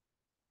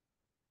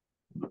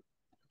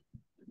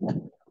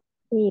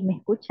 Sí, ¿me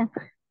escuchan?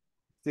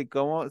 Sí,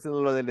 ¿cómo se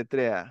lo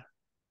deletrea?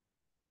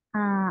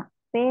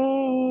 P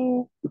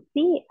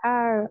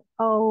C-R-O-S.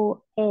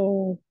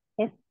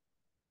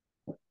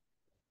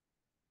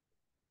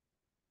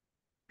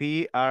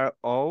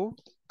 P-R-O,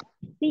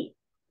 Sí.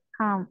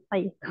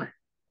 Ahí está.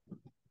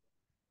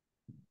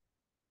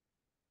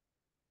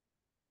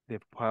 the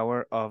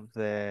power of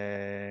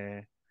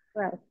the...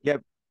 Cross.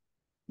 Yep,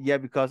 yeah,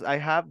 because I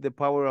have the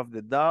power of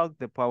the dog,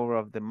 the power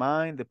of the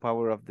mind, the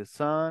power of the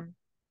sun,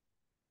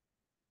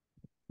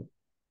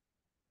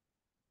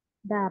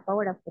 The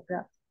power of the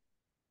cross.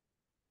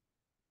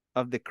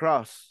 of the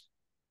cross,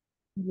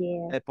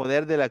 Yes. el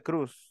poder de la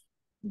cruz.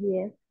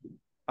 Yes.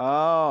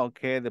 Oh,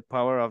 okay, the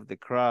power of the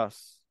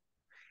cross.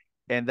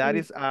 And that Sí.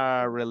 is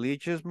a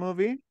religious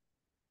movie,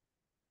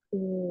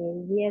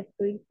 Yes,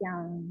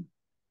 Christian.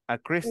 a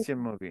Christian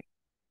movie.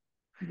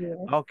 Yes.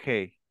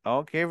 Okay,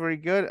 okay, very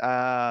good.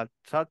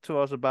 Talk to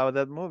us about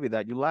that movie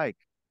that you like.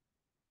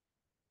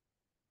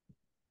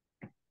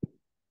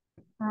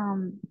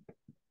 Um,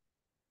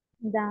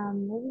 the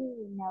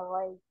movie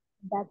narrates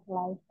that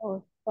life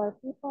of four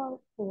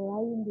people who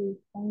live in the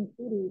same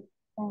city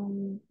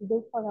and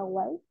they far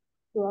away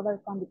to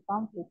overcome the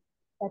conflict.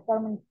 The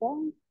torment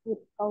ends with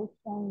hope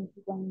change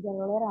when they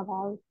learn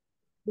about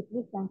the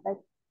Christian faith,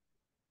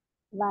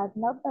 but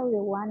not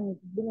everyone is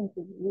willing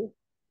to believe.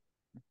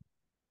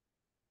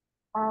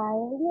 I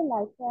really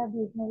like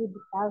this movie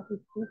because it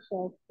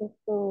teaches us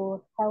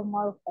to have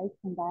more faith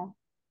in God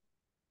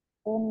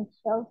and it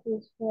shows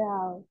us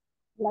real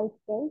life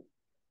case.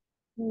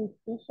 The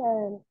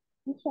teaches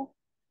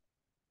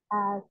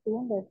us to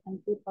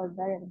understand people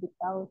better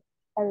because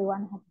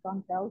everyone has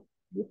gone through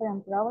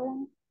different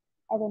problems,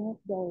 even if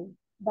they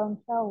don't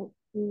show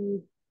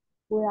it,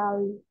 we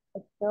are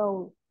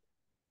struggle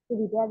to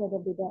be better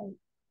every day.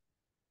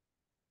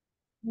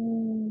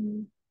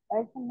 Mm,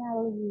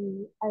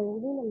 Personally, I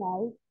really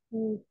like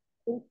this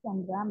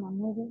Christian drama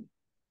movie.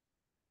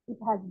 It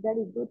has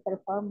very good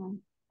performance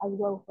as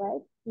well,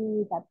 right?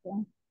 It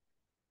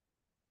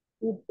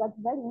was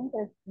very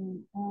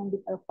interesting and the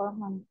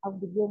performance of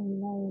the girl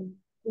named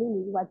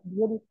Lily was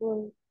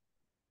beautiful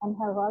and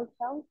her role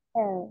shows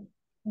her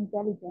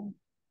intelligence.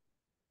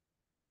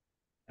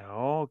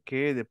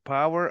 Okay, the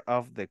power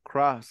of the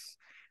cross. It's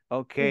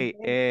Okay,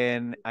 very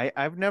and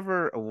I've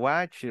never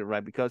watched it,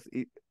 right? Because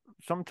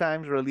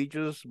sometimes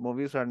religious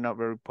movies are not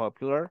very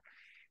popular,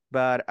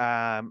 but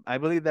I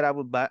believe that I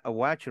will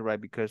watch it, right?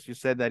 Because you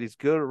said that it's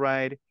good,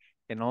 right?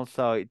 And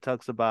also it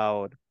talks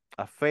about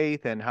a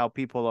faith and how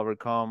people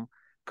overcome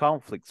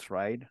conflicts,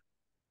 right?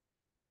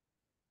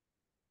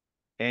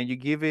 And you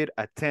give it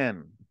a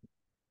 10.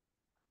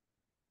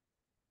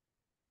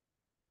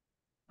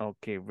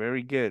 Okay,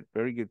 very good,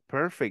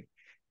 perfect.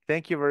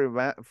 Thank you very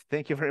much.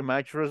 Thank you very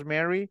much,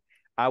 Rosemary.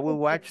 I will okay.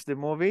 watch the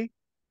movie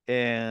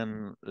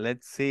and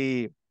let's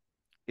see.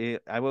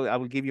 I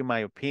will give you my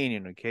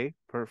opinion. Okay,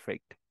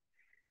 perfect.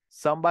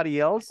 Somebody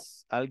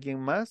else? ¿Alguien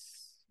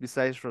más?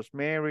 Besides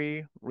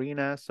Rosemary,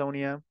 Rina,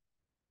 Sonia?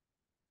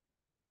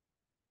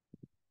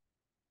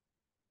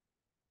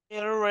 I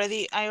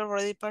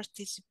already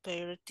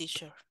participated,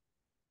 teacher.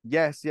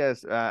 Yes,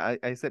 yes.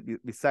 I said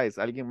besides.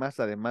 ¿Alguien más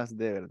además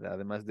de, verdad?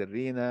 Además de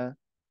Rina,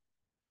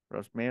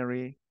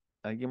 Rosemary.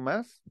 ¿Alguien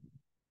más?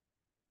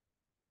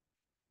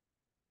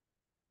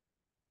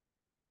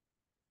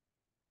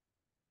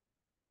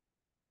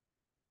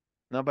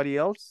 Nobody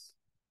else?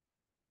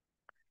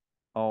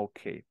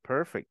 Okay,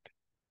 perfect.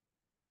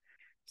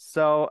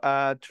 So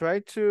try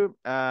to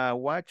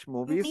watch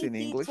movies Me, in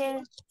English. teacher.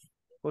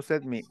 Who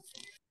said me?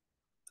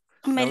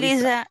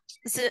 Melissa.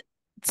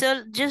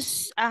 So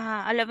just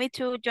allow me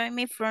to join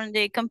me from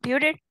the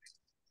computer.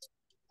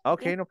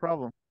 Okay, no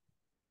problem.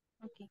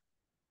 Okay.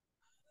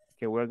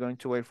 Okay, we're going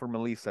to wait for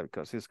Melissa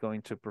because he's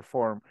going to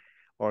perform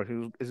or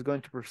he's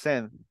going to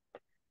present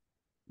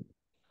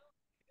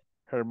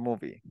her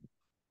movie.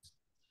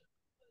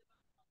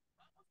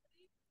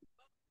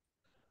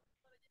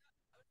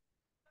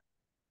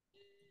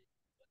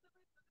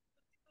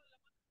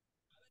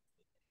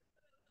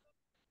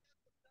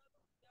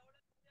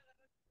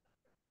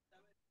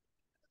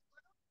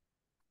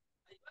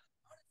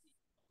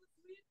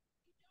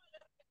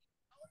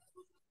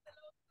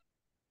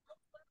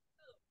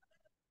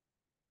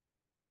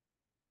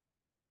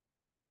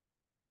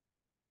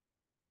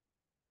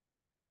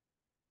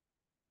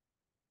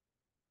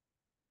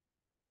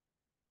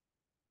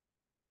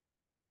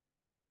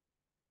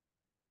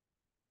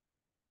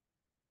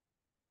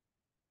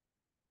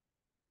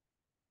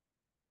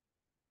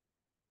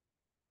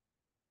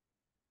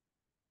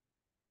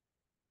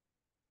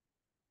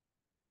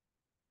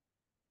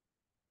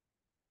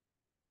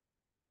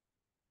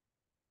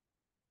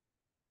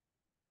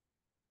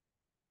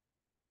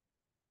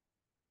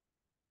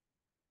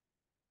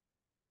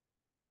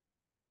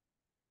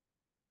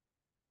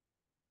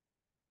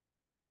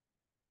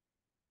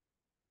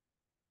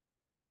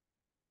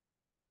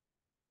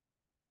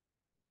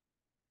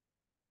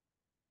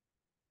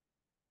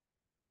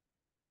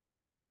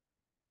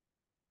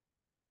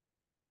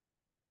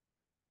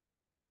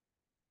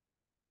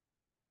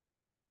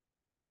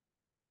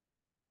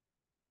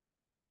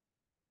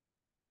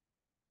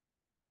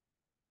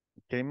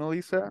 Okay,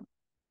 Melissa,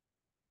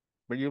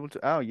 were you able to?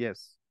 Oh,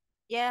 yes.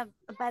 Yeah,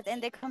 but in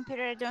the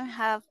computer I don't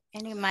have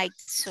any mic,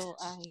 so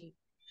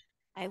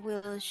I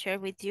will share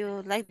with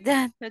you like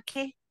that.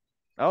 Okay.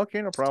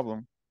 Okay, no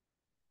problem.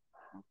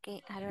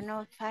 Okay. I don't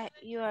know if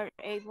you are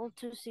able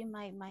to see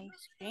my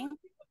screen.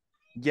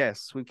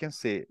 Yes, we can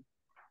see it.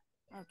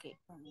 Okay,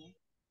 for me.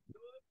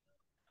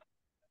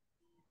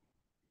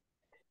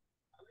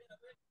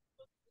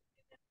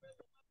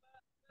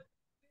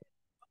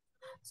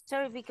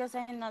 Sorry, because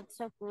I'm not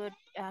so good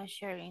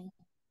sharing.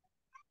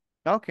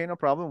 Okay, no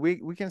problem.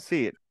 We can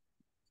see it.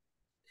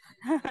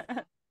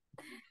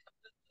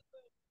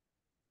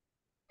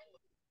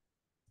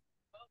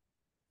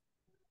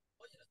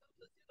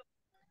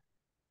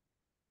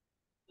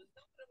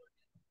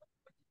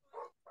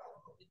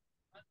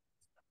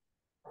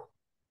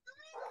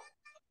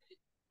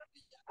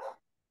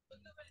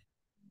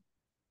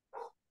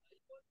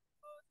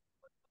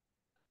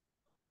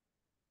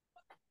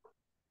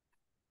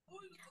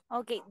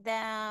 Okay,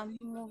 the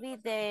movie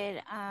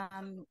that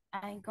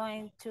I'm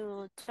going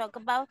to talk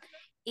about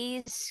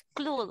is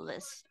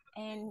Clueless,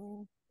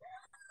 and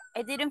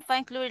I didn't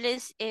find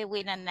Clueless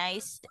with a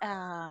nice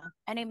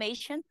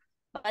animation,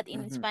 but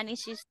in Mm-hmm.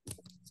 Spanish is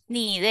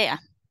Ni idea.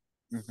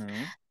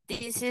 Mm-hmm.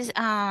 This is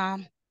a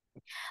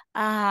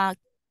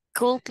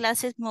cool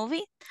classic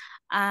movie.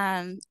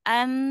 I'm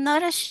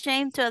not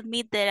ashamed to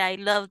admit that I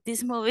love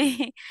this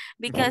movie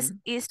because Mm-hmm.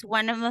 it's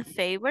one of my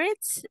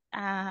favorites.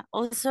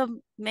 Also,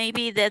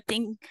 maybe the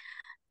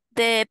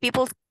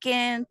people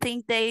can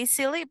think they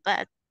silly,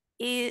 but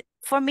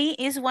for me,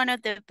 it's one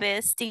of the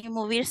best teen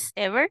movies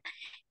ever,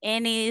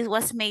 and it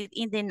was made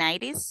in the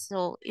 90s,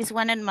 so it's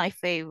one of my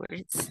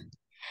favorites.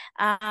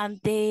 Um,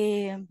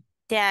 the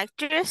the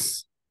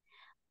actress,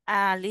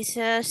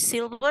 Lisa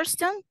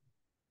Silverstone,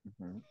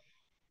 Mm-hmm.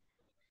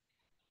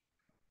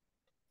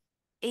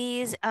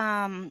 is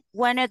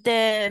one of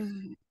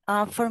the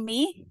for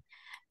me,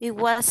 it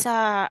was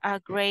a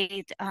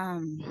great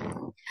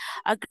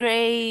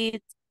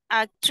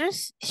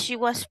actress. She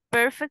was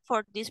perfect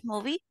for this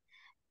movie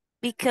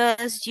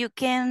because you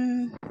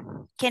can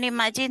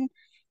imagine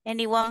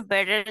anyone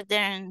better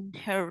than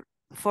her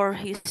for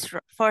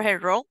her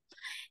role.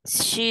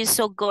 She's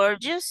so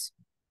gorgeous.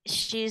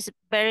 She's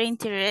very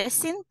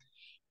interesting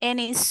and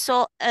is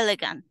so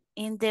elegant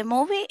in the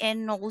movie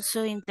and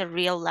also in the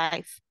real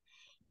life.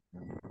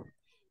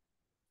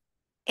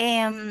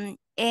 And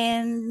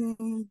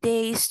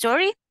the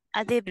story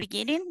at the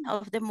beginning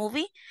of the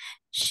movie,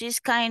 she's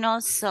kind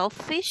of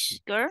selfish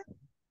girl,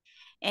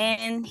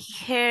 and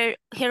her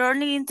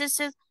only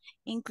interest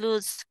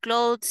includes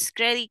clothes,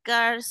 credit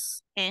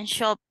cards, and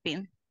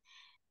shopping.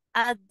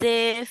 As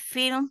the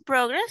film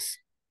progress,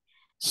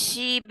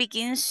 she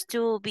begins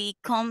to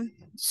become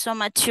so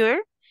mature,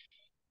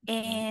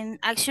 and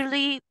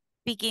actually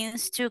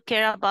begins to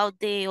care about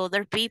the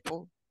other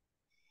people.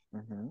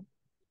 Mhm.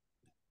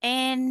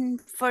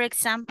 And for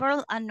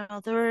example,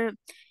 another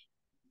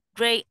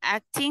great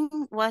acting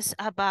was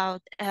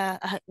about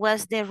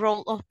was the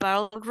role of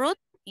Barrel Root.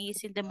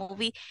 Is in the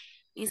movie.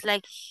 Is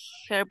like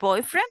her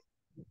boyfriend,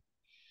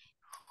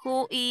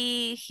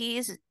 he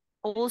is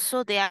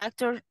also the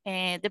actor,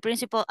 the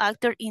principal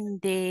actor in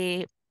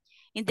the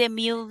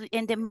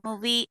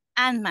movie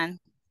Ant-Man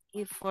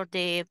for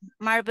the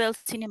Marvel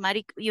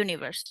Cinematic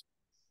Universe.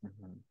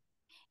 Mhm.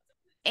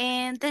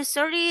 And the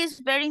story is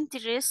very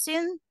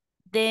interesting.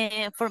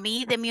 For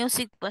me, the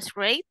music was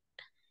great.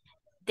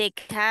 The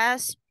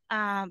cast,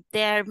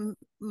 there are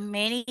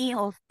many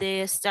of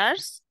the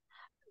stars.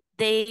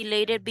 They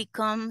later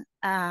become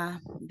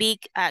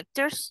big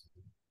actors.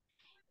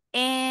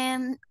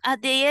 And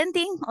at the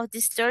ending of the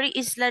story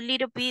is a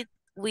little bit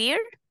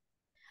weird,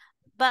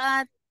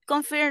 but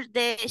confirmed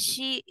that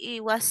she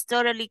was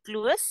totally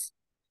clueless.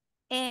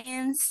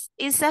 And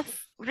it's a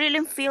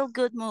really feel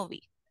good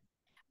movie.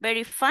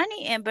 Very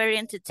funny and very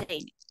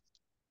entertaining.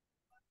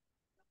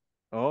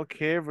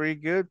 Okay, very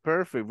good.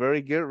 Perfect.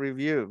 Very good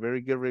review. Very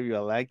good review. I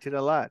liked it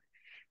a lot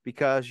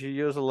because you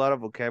use a lot of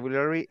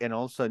vocabulary and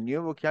also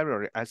new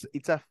vocabulary. As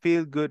it's a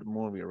feel-good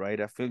movie, right?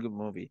 A feel-good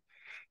movie.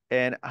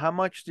 And how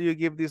much do you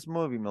give this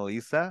movie,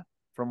 Melissa?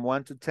 From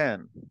 1 to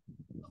 10?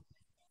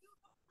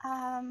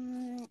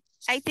 Um,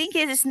 I think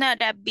it is not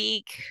a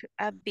big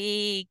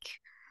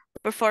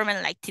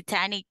performance like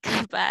Titanic,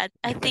 but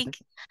I think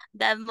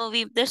that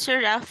movie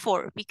deserves a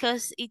 4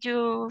 because if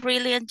you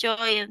really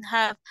enjoy and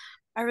have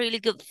a really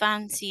good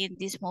fancy in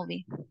this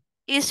movie,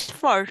 it's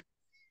 4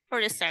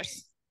 the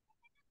stars.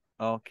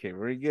 Okay,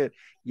 very good.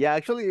 Yeah,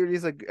 actually, it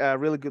is a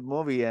really good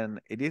movie,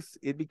 and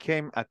it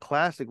became a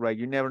classic, right?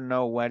 You never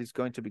know when it's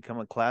going to become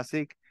a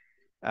classic.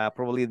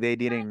 Probably they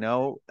didn't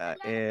know, but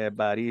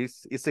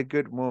it's a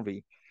good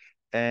movie.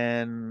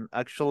 And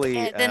actually,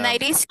 The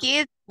 90s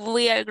kid,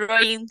 we are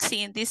growing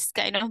seeing this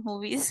kind of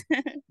movies.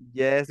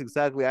 yes,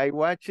 exactly. I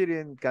watch it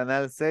in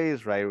Canal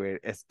 6, right?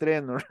 With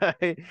Estreno,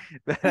 right?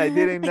 But I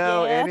didn't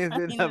know Yeah,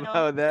 anything I know.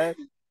 about that.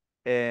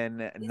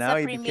 And It's now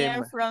a it premiere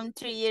became from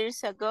 3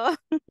 years ago.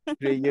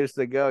 3 years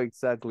ago,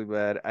 exactly.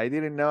 But I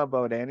didn't know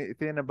about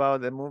anything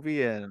about the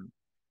movie, and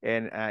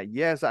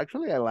yes,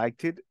 actually, I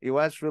liked it. It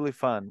was really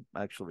fun,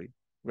 actually.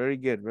 Very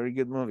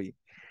good movie.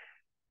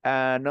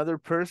 Another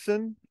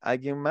person,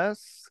 alguien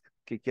más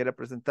que quiera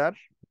presentar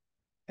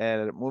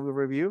el movie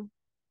review?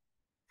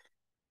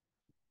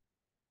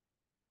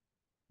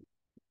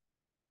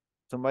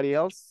 Somebody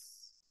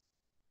else?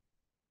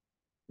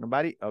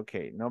 Nobody?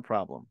 Okay, no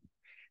problem.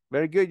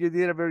 Very good. You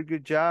did a very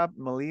good job,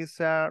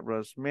 Melissa,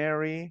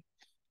 Rosemary.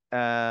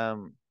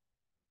 Um,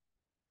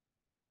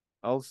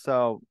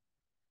 Also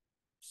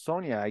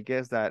Sonia, I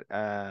guess that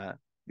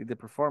did the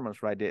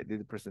performance, right? Did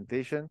the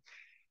presentation.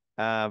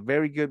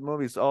 Very good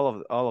movies,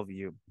 all of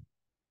you.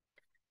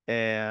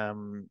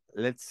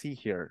 Let's see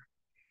here.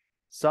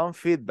 Some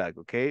feedback,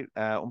 okay?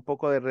 Un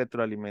poco de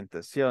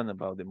retroalimentación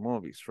about the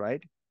movies,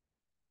 right?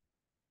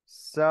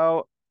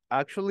 So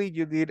actually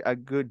you did a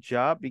good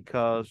job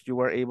because you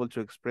were able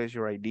to express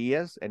your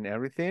ideas and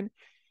everything.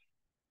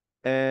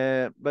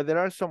 But there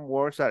are some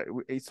words that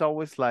it's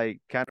always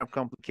like kind of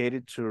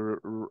complicated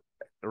to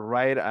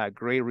write a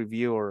great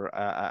review or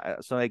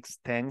some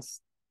extensive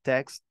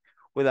text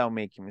without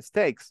making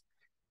mistakes.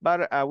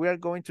 But we are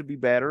going to be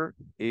better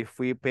if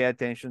we pay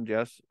attention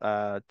just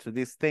to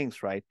these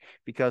things, right?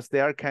 Because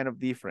there are kind of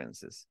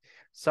differences.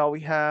 So we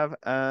have,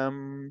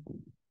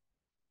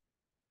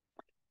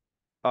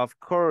 of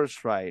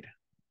course, right?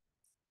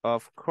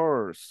 Of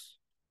course,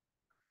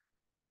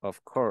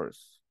 of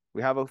course.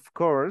 We have of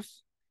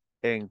course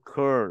and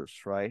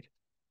curse, right?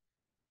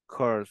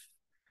 Curse.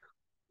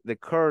 The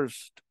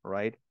cursed,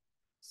 right?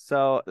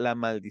 So, la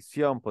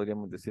maldición,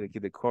 podríamos decir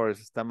aquí, the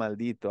curse, está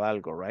maldito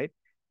algo, right?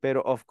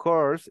 Pero of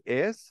course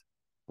es,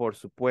 por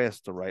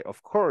supuesto, right?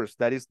 Of course,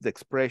 that is the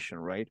expression,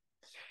 right?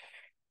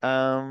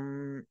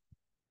 Um,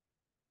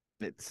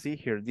 let's see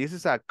here. This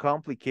is a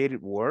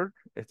complicated word.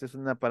 Esta es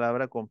una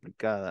palabra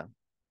complicada.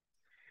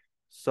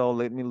 So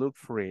let me look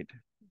for it.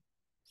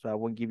 So I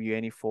won't give you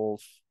any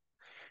false.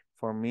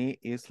 For me,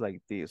 it's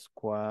like this,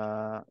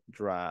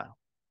 quadriplegic.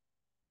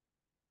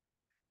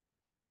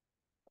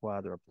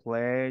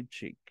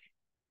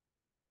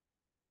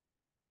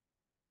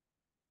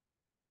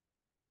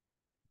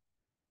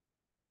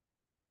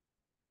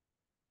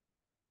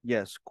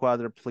 Yes,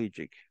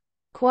 quadriplegic.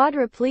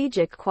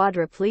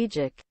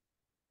 Quadriplegic.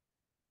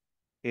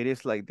 It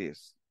is like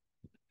this.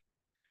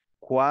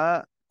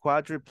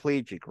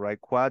 Quadriplegic, right?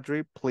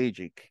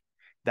 Quadriplegic.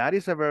 That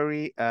is a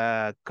very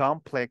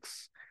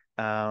complex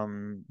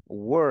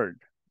word.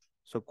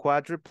 So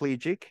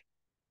quadriplegic,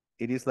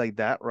 it is like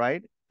that,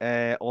 right?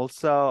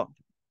 Also,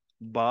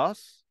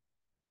 boss,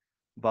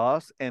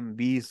 and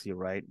busy,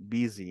 right?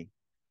 Busy.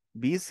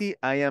 Busy,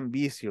 I am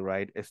busy,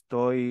 right?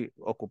 Estoy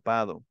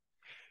ocupado.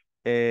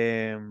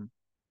 En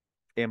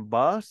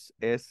boss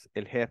es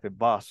el jefe,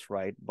 boss,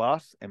 right?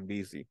 Boss and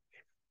busy.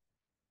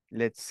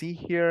 Let's see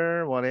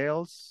here, what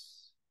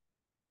else?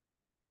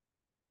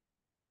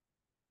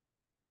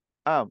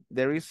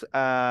 there is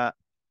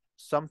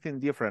something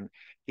different.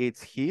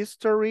 It's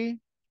history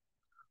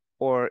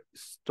or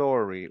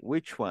story.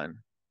 Which one?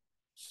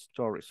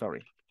 Story,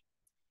 sorry.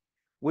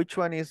 Which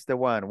one is the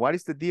one? What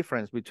is the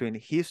difference between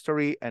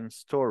history and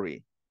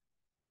story?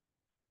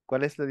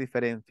 ¿Cuál es la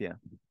diferencia?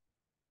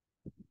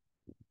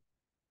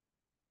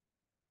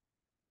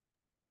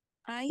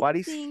 What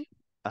is?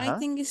 I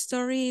think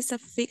story is a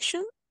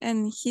fiction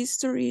and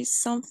history is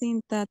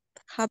something that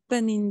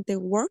happened in the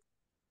world.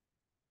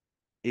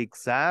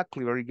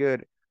 Exactly, very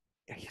good.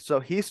 So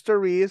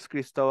history is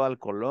Cristobal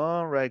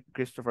Colon, right?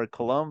 Christopher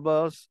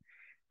Columbus,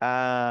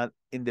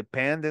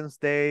 Independence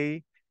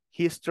Day.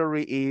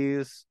 History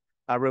is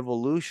a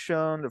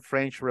revolution, the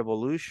French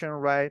Revolution,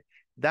 right?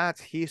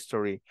 That's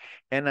history.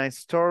 And a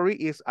story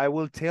is, I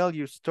will tell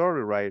you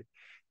story, right?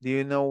 Do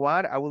you know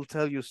what? I will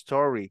tell you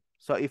story.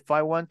 So if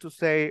I want to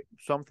say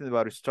something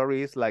about a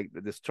story, it's like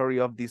the story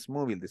of this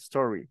movie, the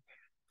story.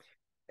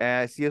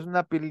 Si es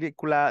una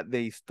película de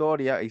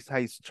historia, es a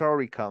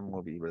historical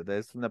movie, ¿verdad?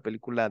 Es una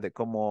película de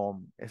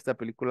como esta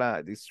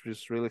película, this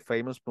is really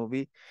famous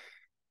movie,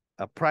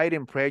 Pride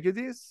and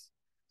Prejudice.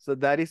 So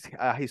that is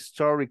a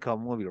historical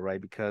movie, right?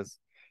 Because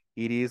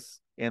it is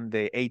in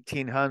the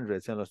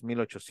 1800s, en los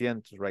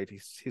 1800s, right?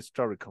 It's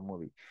historical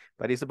movie,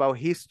 but it's about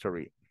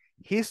history.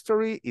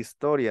 History,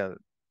 historia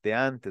de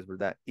antes,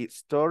 ¿verdad?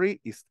 Story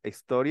is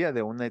historia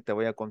de una, y te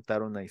voy a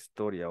contar una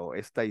historia, o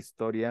esta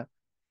historia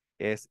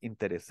es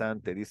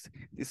interesante. This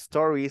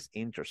story is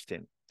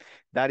interesting.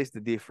 That is the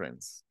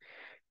difference.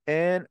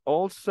 And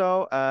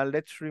also,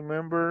 let's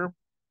remember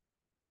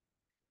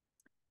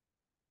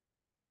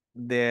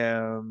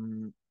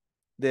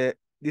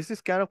this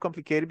is kind of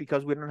complicated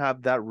because we don't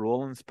have that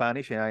rule in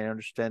Spanish, and I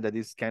understand that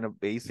it's kind of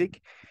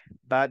basic,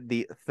 but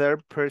the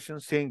third person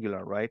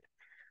singular, right?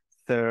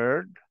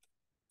 Third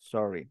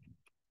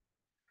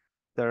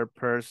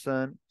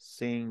person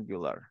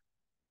singular.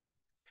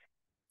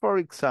 For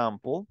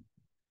example,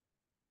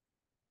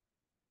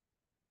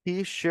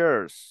 he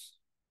shares.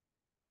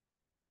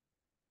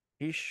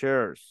 The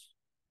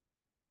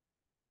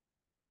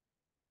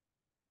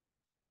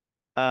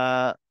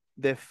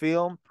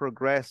film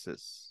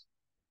progresses.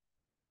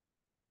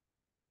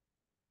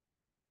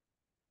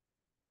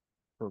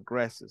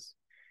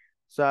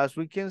 So as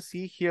we can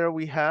see here,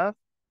 we have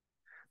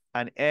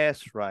an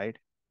S, right?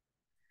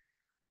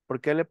 ¿Por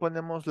qué le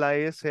ponemos la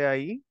S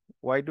ahí?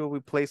 Why do we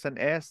place an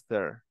S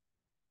there?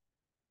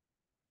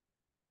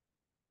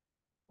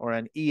 Or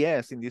an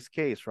ES in this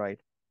case, right?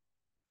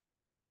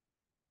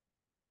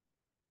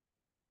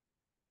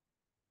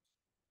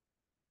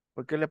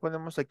 ¿Por qué le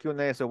ponemos aquí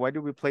una S? Why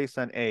do we place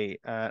an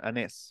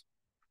S?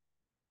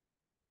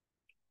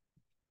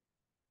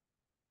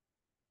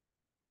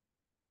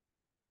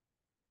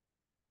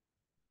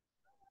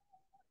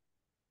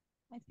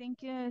 I think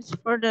it's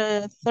for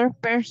the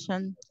third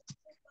person.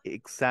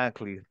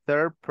 Exactly,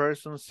 third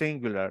person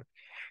singular.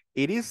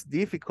 It is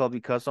difficult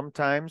because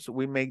sometimes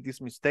we make this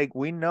mistake.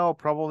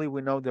 Probably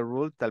we know the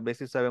rule, tal vez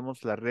si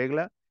sabemos la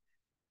regla,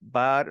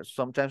 but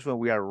sometimes when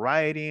we are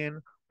writing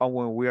or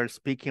when we are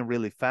speaking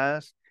really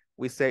fast,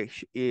 we say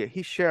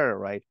he shared,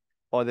 right?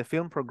 Or the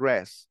film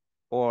progressed,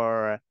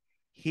 or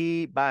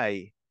he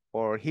buy,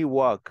 or he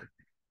walk,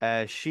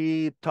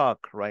 she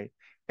talk, right?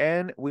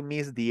 And we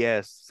miss the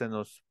S, se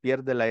nos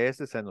pierde la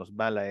S, se nos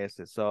va la S.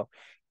 So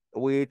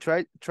we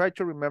try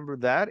to remember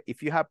that.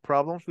 If you have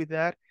problems with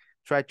that,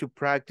 try to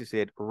practice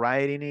it,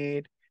 writing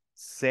it,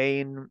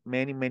 saying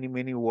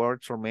many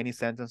words or many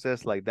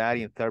sentences like that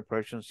in third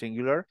person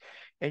singular,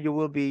 and you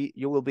will be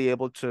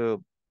able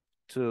to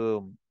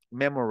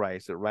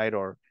memorize it, right?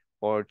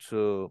 Or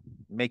to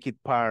make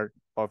it part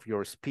of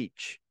your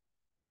speech.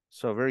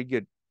 So very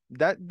good.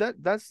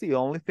 That's the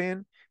only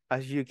thing.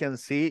 As you can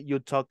see, you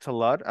talked a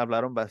lot,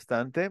 hablaron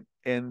bastante,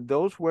 and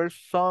those were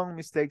some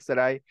mistakes that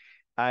I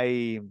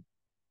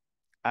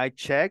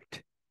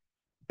checked,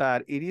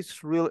 but it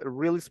is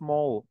really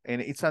small,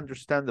 and it's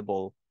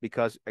understandable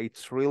because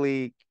it's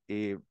really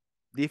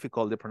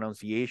difficult, the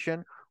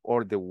pronunciation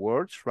or the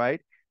words,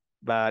 right?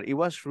 But it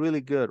was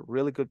really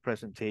good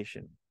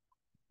presentation.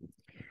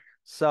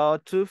 So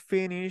to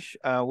finish,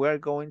 we're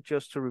going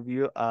just to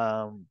review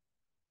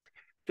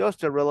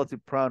just the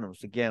relative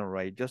pronouns again,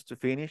 right? Just to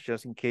finish,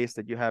 just in case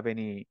that you have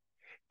any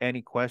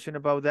question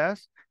about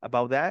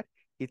that.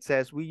 It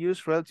says we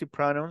use relative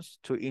pronouns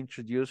to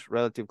introduce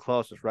relative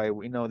clauses, right?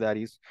 We know that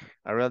is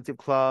a relative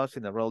clause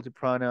and a relative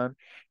pronoun,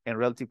 and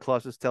relative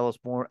clauses tell us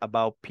more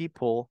about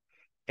people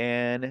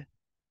and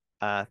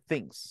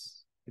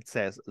things. It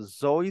says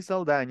Zoe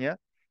Saldaña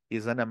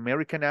is an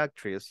American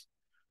actress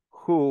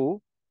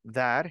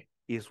that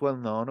is well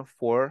known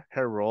for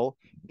her role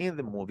in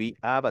the movie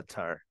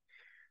Avatar.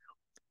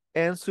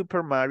 And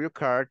Super Mario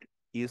Kart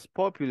is a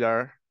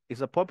popular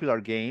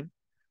game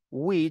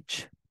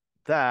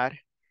that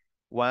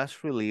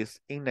was released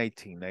in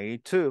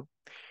 1992.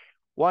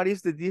 What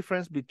is the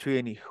difference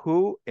between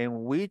who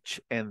and which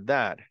and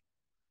that?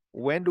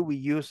 When do we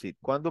use it?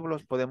 ¿Cuándo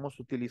los podemos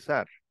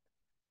utilizar?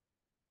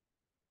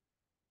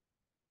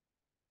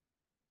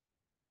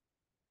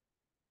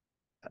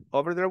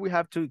 over there we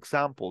have two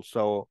examples.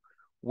 So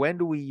when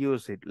do we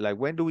use it? Like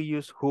when do we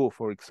use who,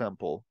 for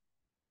example?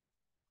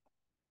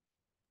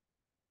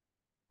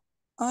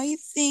 I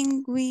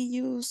think we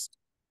use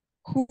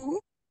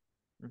who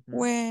Mhm.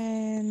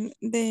 when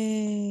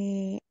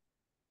the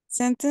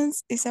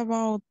sentence is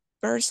about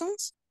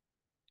persons.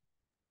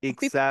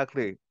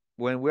 Exactly.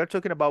 When we're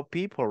talking about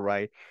people,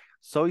 right?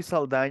 Zoe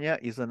Saldaña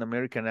is an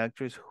American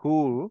actress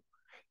who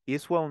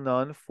is well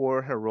known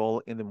for her role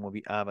in the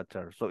movie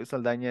Avatar. Zoe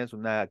Saldaña es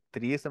una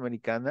actriz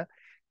americana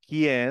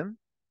quien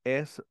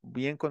es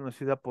bien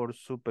conocida por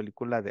su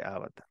película de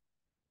Avatar.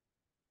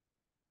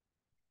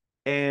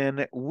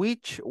 And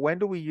which, when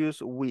do we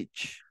use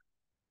which?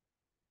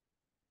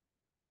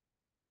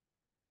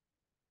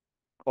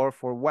 Or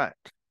for what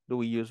do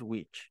we use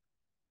which?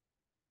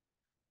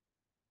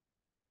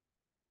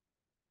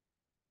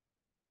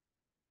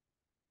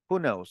 Who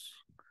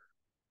knows?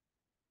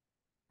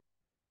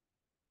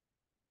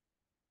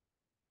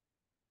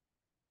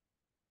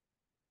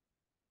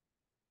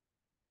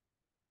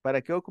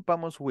 ¿Para qué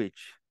ocupamos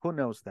which? Who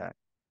knows that?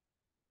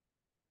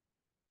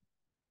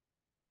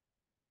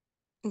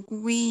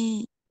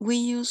 We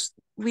use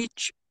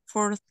which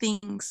for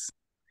things.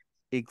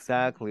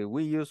 Exactly.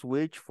 We use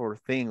which for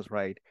things,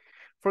 right?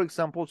 For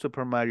example,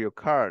 Super Mario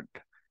Kart.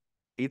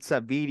 It's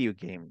a video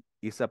game.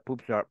 It's a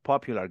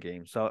popular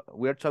game. So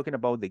we're talking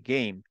about the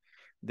game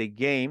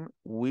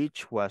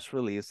which was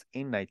released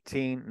in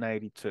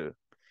 1992.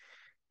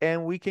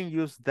 And we can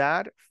use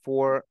that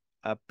for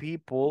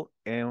people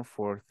and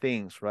for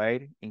things,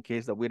 right? In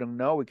case that we don't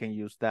know, we can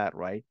use that,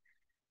 right?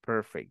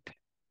 Perfect.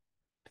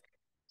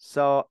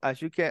 So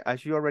as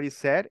you already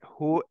said,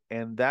 who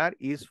and that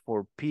is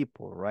for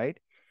people, right?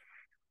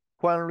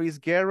 Juan Luis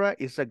Guerra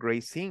is a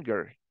great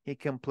singer. He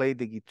can play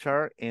the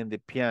guitar and the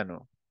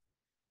piano.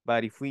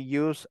 But if we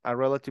use a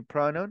relative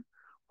pronoun,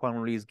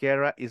 Juan Luis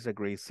Guerra is a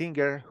great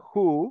singer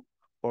who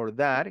or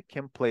that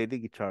can play the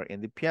guitar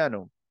and the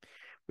piano.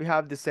 We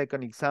have the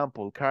second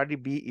example. Cardi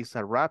B is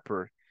a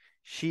rapper.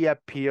 She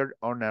appeared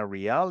on a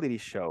reality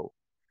show.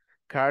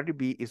 Cardi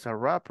B is a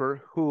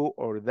rapper who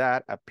or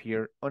that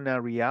appeared on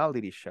a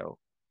reality show.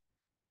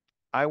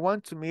 I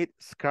want to meet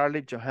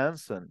Scarlett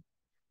Johansson.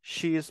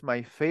 She is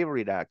my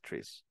favorite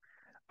actress.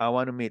 I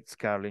want to meet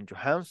Scarlett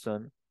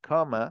Johansson,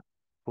 comma,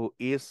 who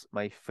is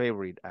my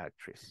favorite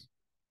actress.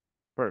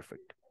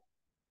 Perfect.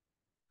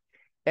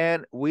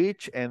 And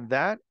which and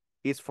that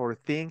is for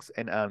things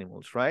and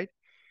animals, right?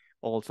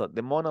 Also,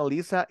 the Mona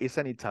Lisa is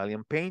an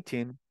Italian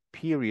painting,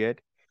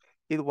 period.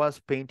 It was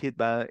painted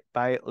by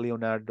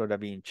Leonardo da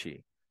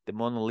Vinci. The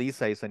Mona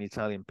Lisa is an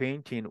Italian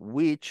painting,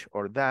 which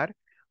or that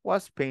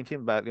was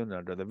painted by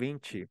Leonardo da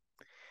Vinci.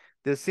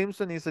 The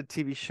Simpsons is a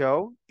TV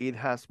show. It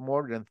has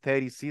more than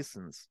 30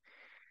 seasons.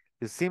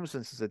 The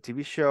Simpsons is a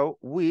TV show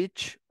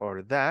which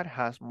or that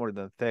has more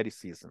than 30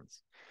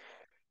 seasons.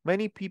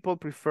 Many people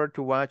prefer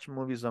to watch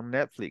movies on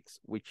Netflix,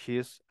 which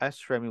is a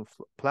streaming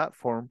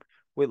platform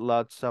with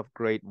lots of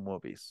great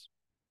movies.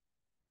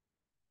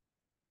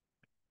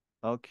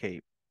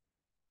 Okay.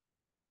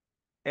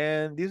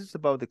 And this is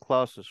about the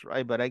clauses,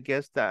 right? But I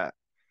guess that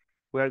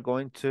we are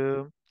going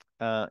to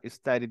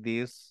study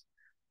this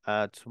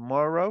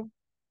tomorrow.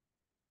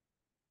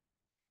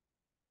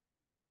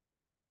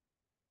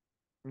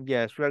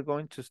 Yes, we are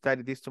going to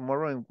study this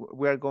tomorrow, and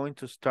we are going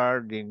to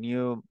start the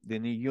new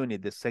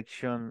unit, the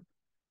section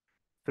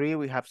 3.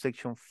 We have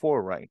section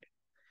 4, right?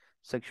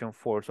 Section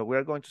 4. So we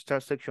are going to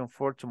start section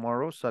 4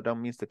 tomorrow, so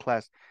don't miss the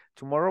class.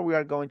 Tomorrow we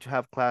are going to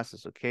have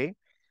classes, okay?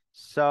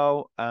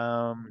 So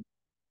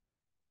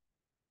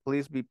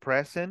please be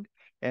present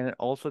and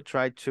also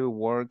try to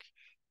work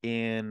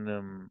in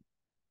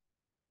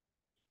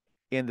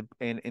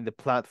the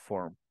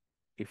platform.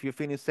 If you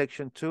finish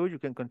section 2, you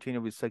can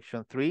continue with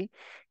section 3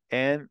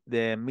 and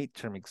the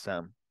midterm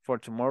exam. For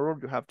tomorrow,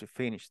 you have to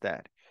finish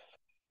that.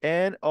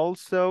 And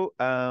also,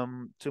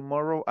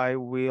 tomorrow I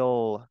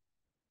will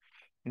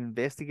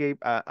investigate.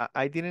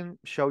 I didn't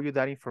show you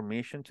that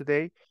information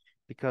today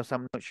because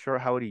I'm not sure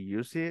how to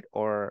use it,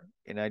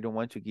 and I don't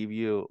want to give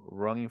you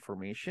wrong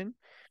information.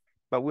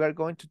 But we are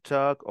going to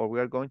talk, or we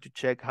are going to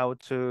check how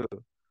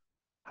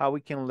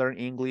we can learn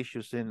English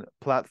using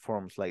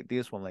platforms like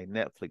this one, like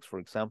Netflix, for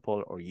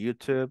example, or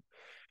YouTube.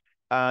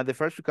 The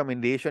first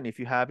recommendation, if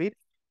you have it,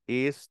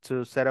 is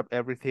to set up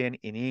everything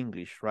in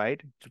English,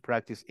 right? To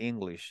practice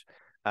English.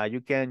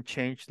 You can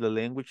change the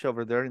language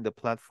over there in the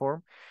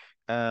platform.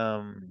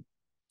 And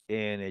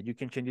you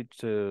can change it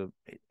to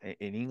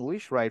in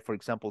English, right? For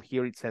example,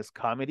 here it says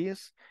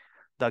comedies,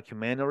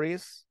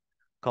 documentaries,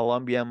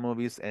 Colombian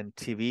movies and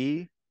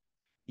TV,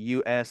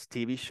 US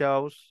TV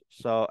shows.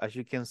 So as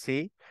you can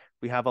see,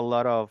 we have a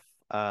lot of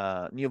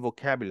new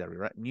vocabulary,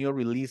 right? New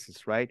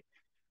releases, right?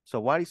 So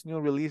what is new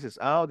releases?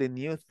 Oh, the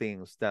new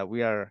things that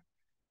we are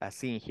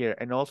seeing here.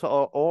 And also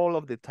all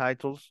of the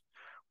titles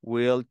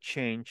will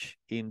change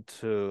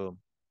into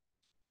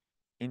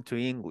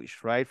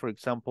English, right? For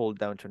example,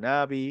 Downton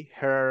Abbey,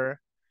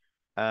 Her,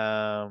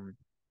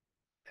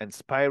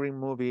 inspiring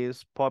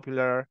movies,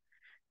 popular,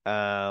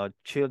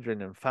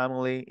 children and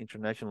family,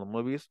 international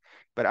movies.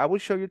 But I will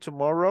show you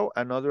tomorrow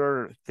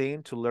another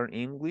thing to learn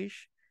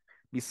English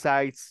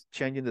besides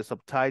changing the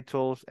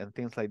subtitles and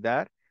things like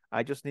that.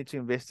 I just need to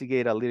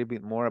investigate a little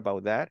bit more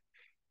about that.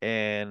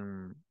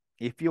 And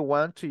if you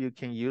want to, you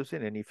can use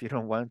it. And if you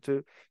don't want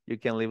to, you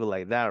can leave it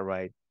like that,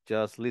 right?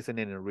 Just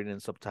listening and reading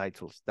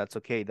subtitles. That's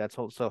okay. That's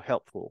also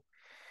helpful.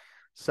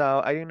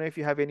 So I don't know if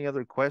you have any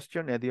other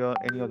question, any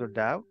other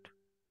doubt.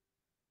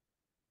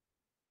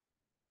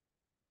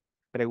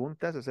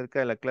 ¿Preguntas acerca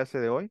de la clase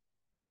de hoy?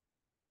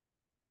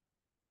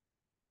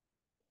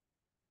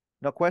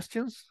 No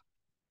questions?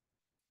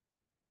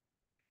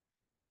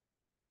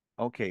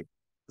 Okay.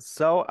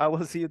 So I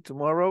will see you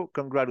tomorrow.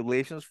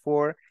 Congratulations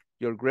for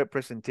your great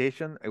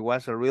presentation. It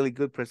was a really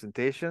good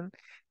presentation.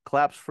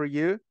 Claps for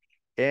you.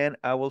 And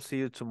I will see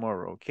you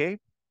tomorrow, okay?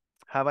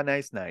 Have a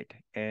nice night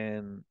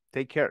and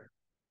take care.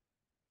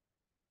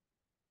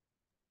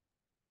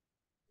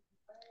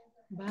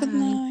 Good Bye.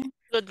 night.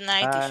 Good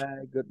night, teacher.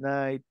 Bye. Good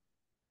night.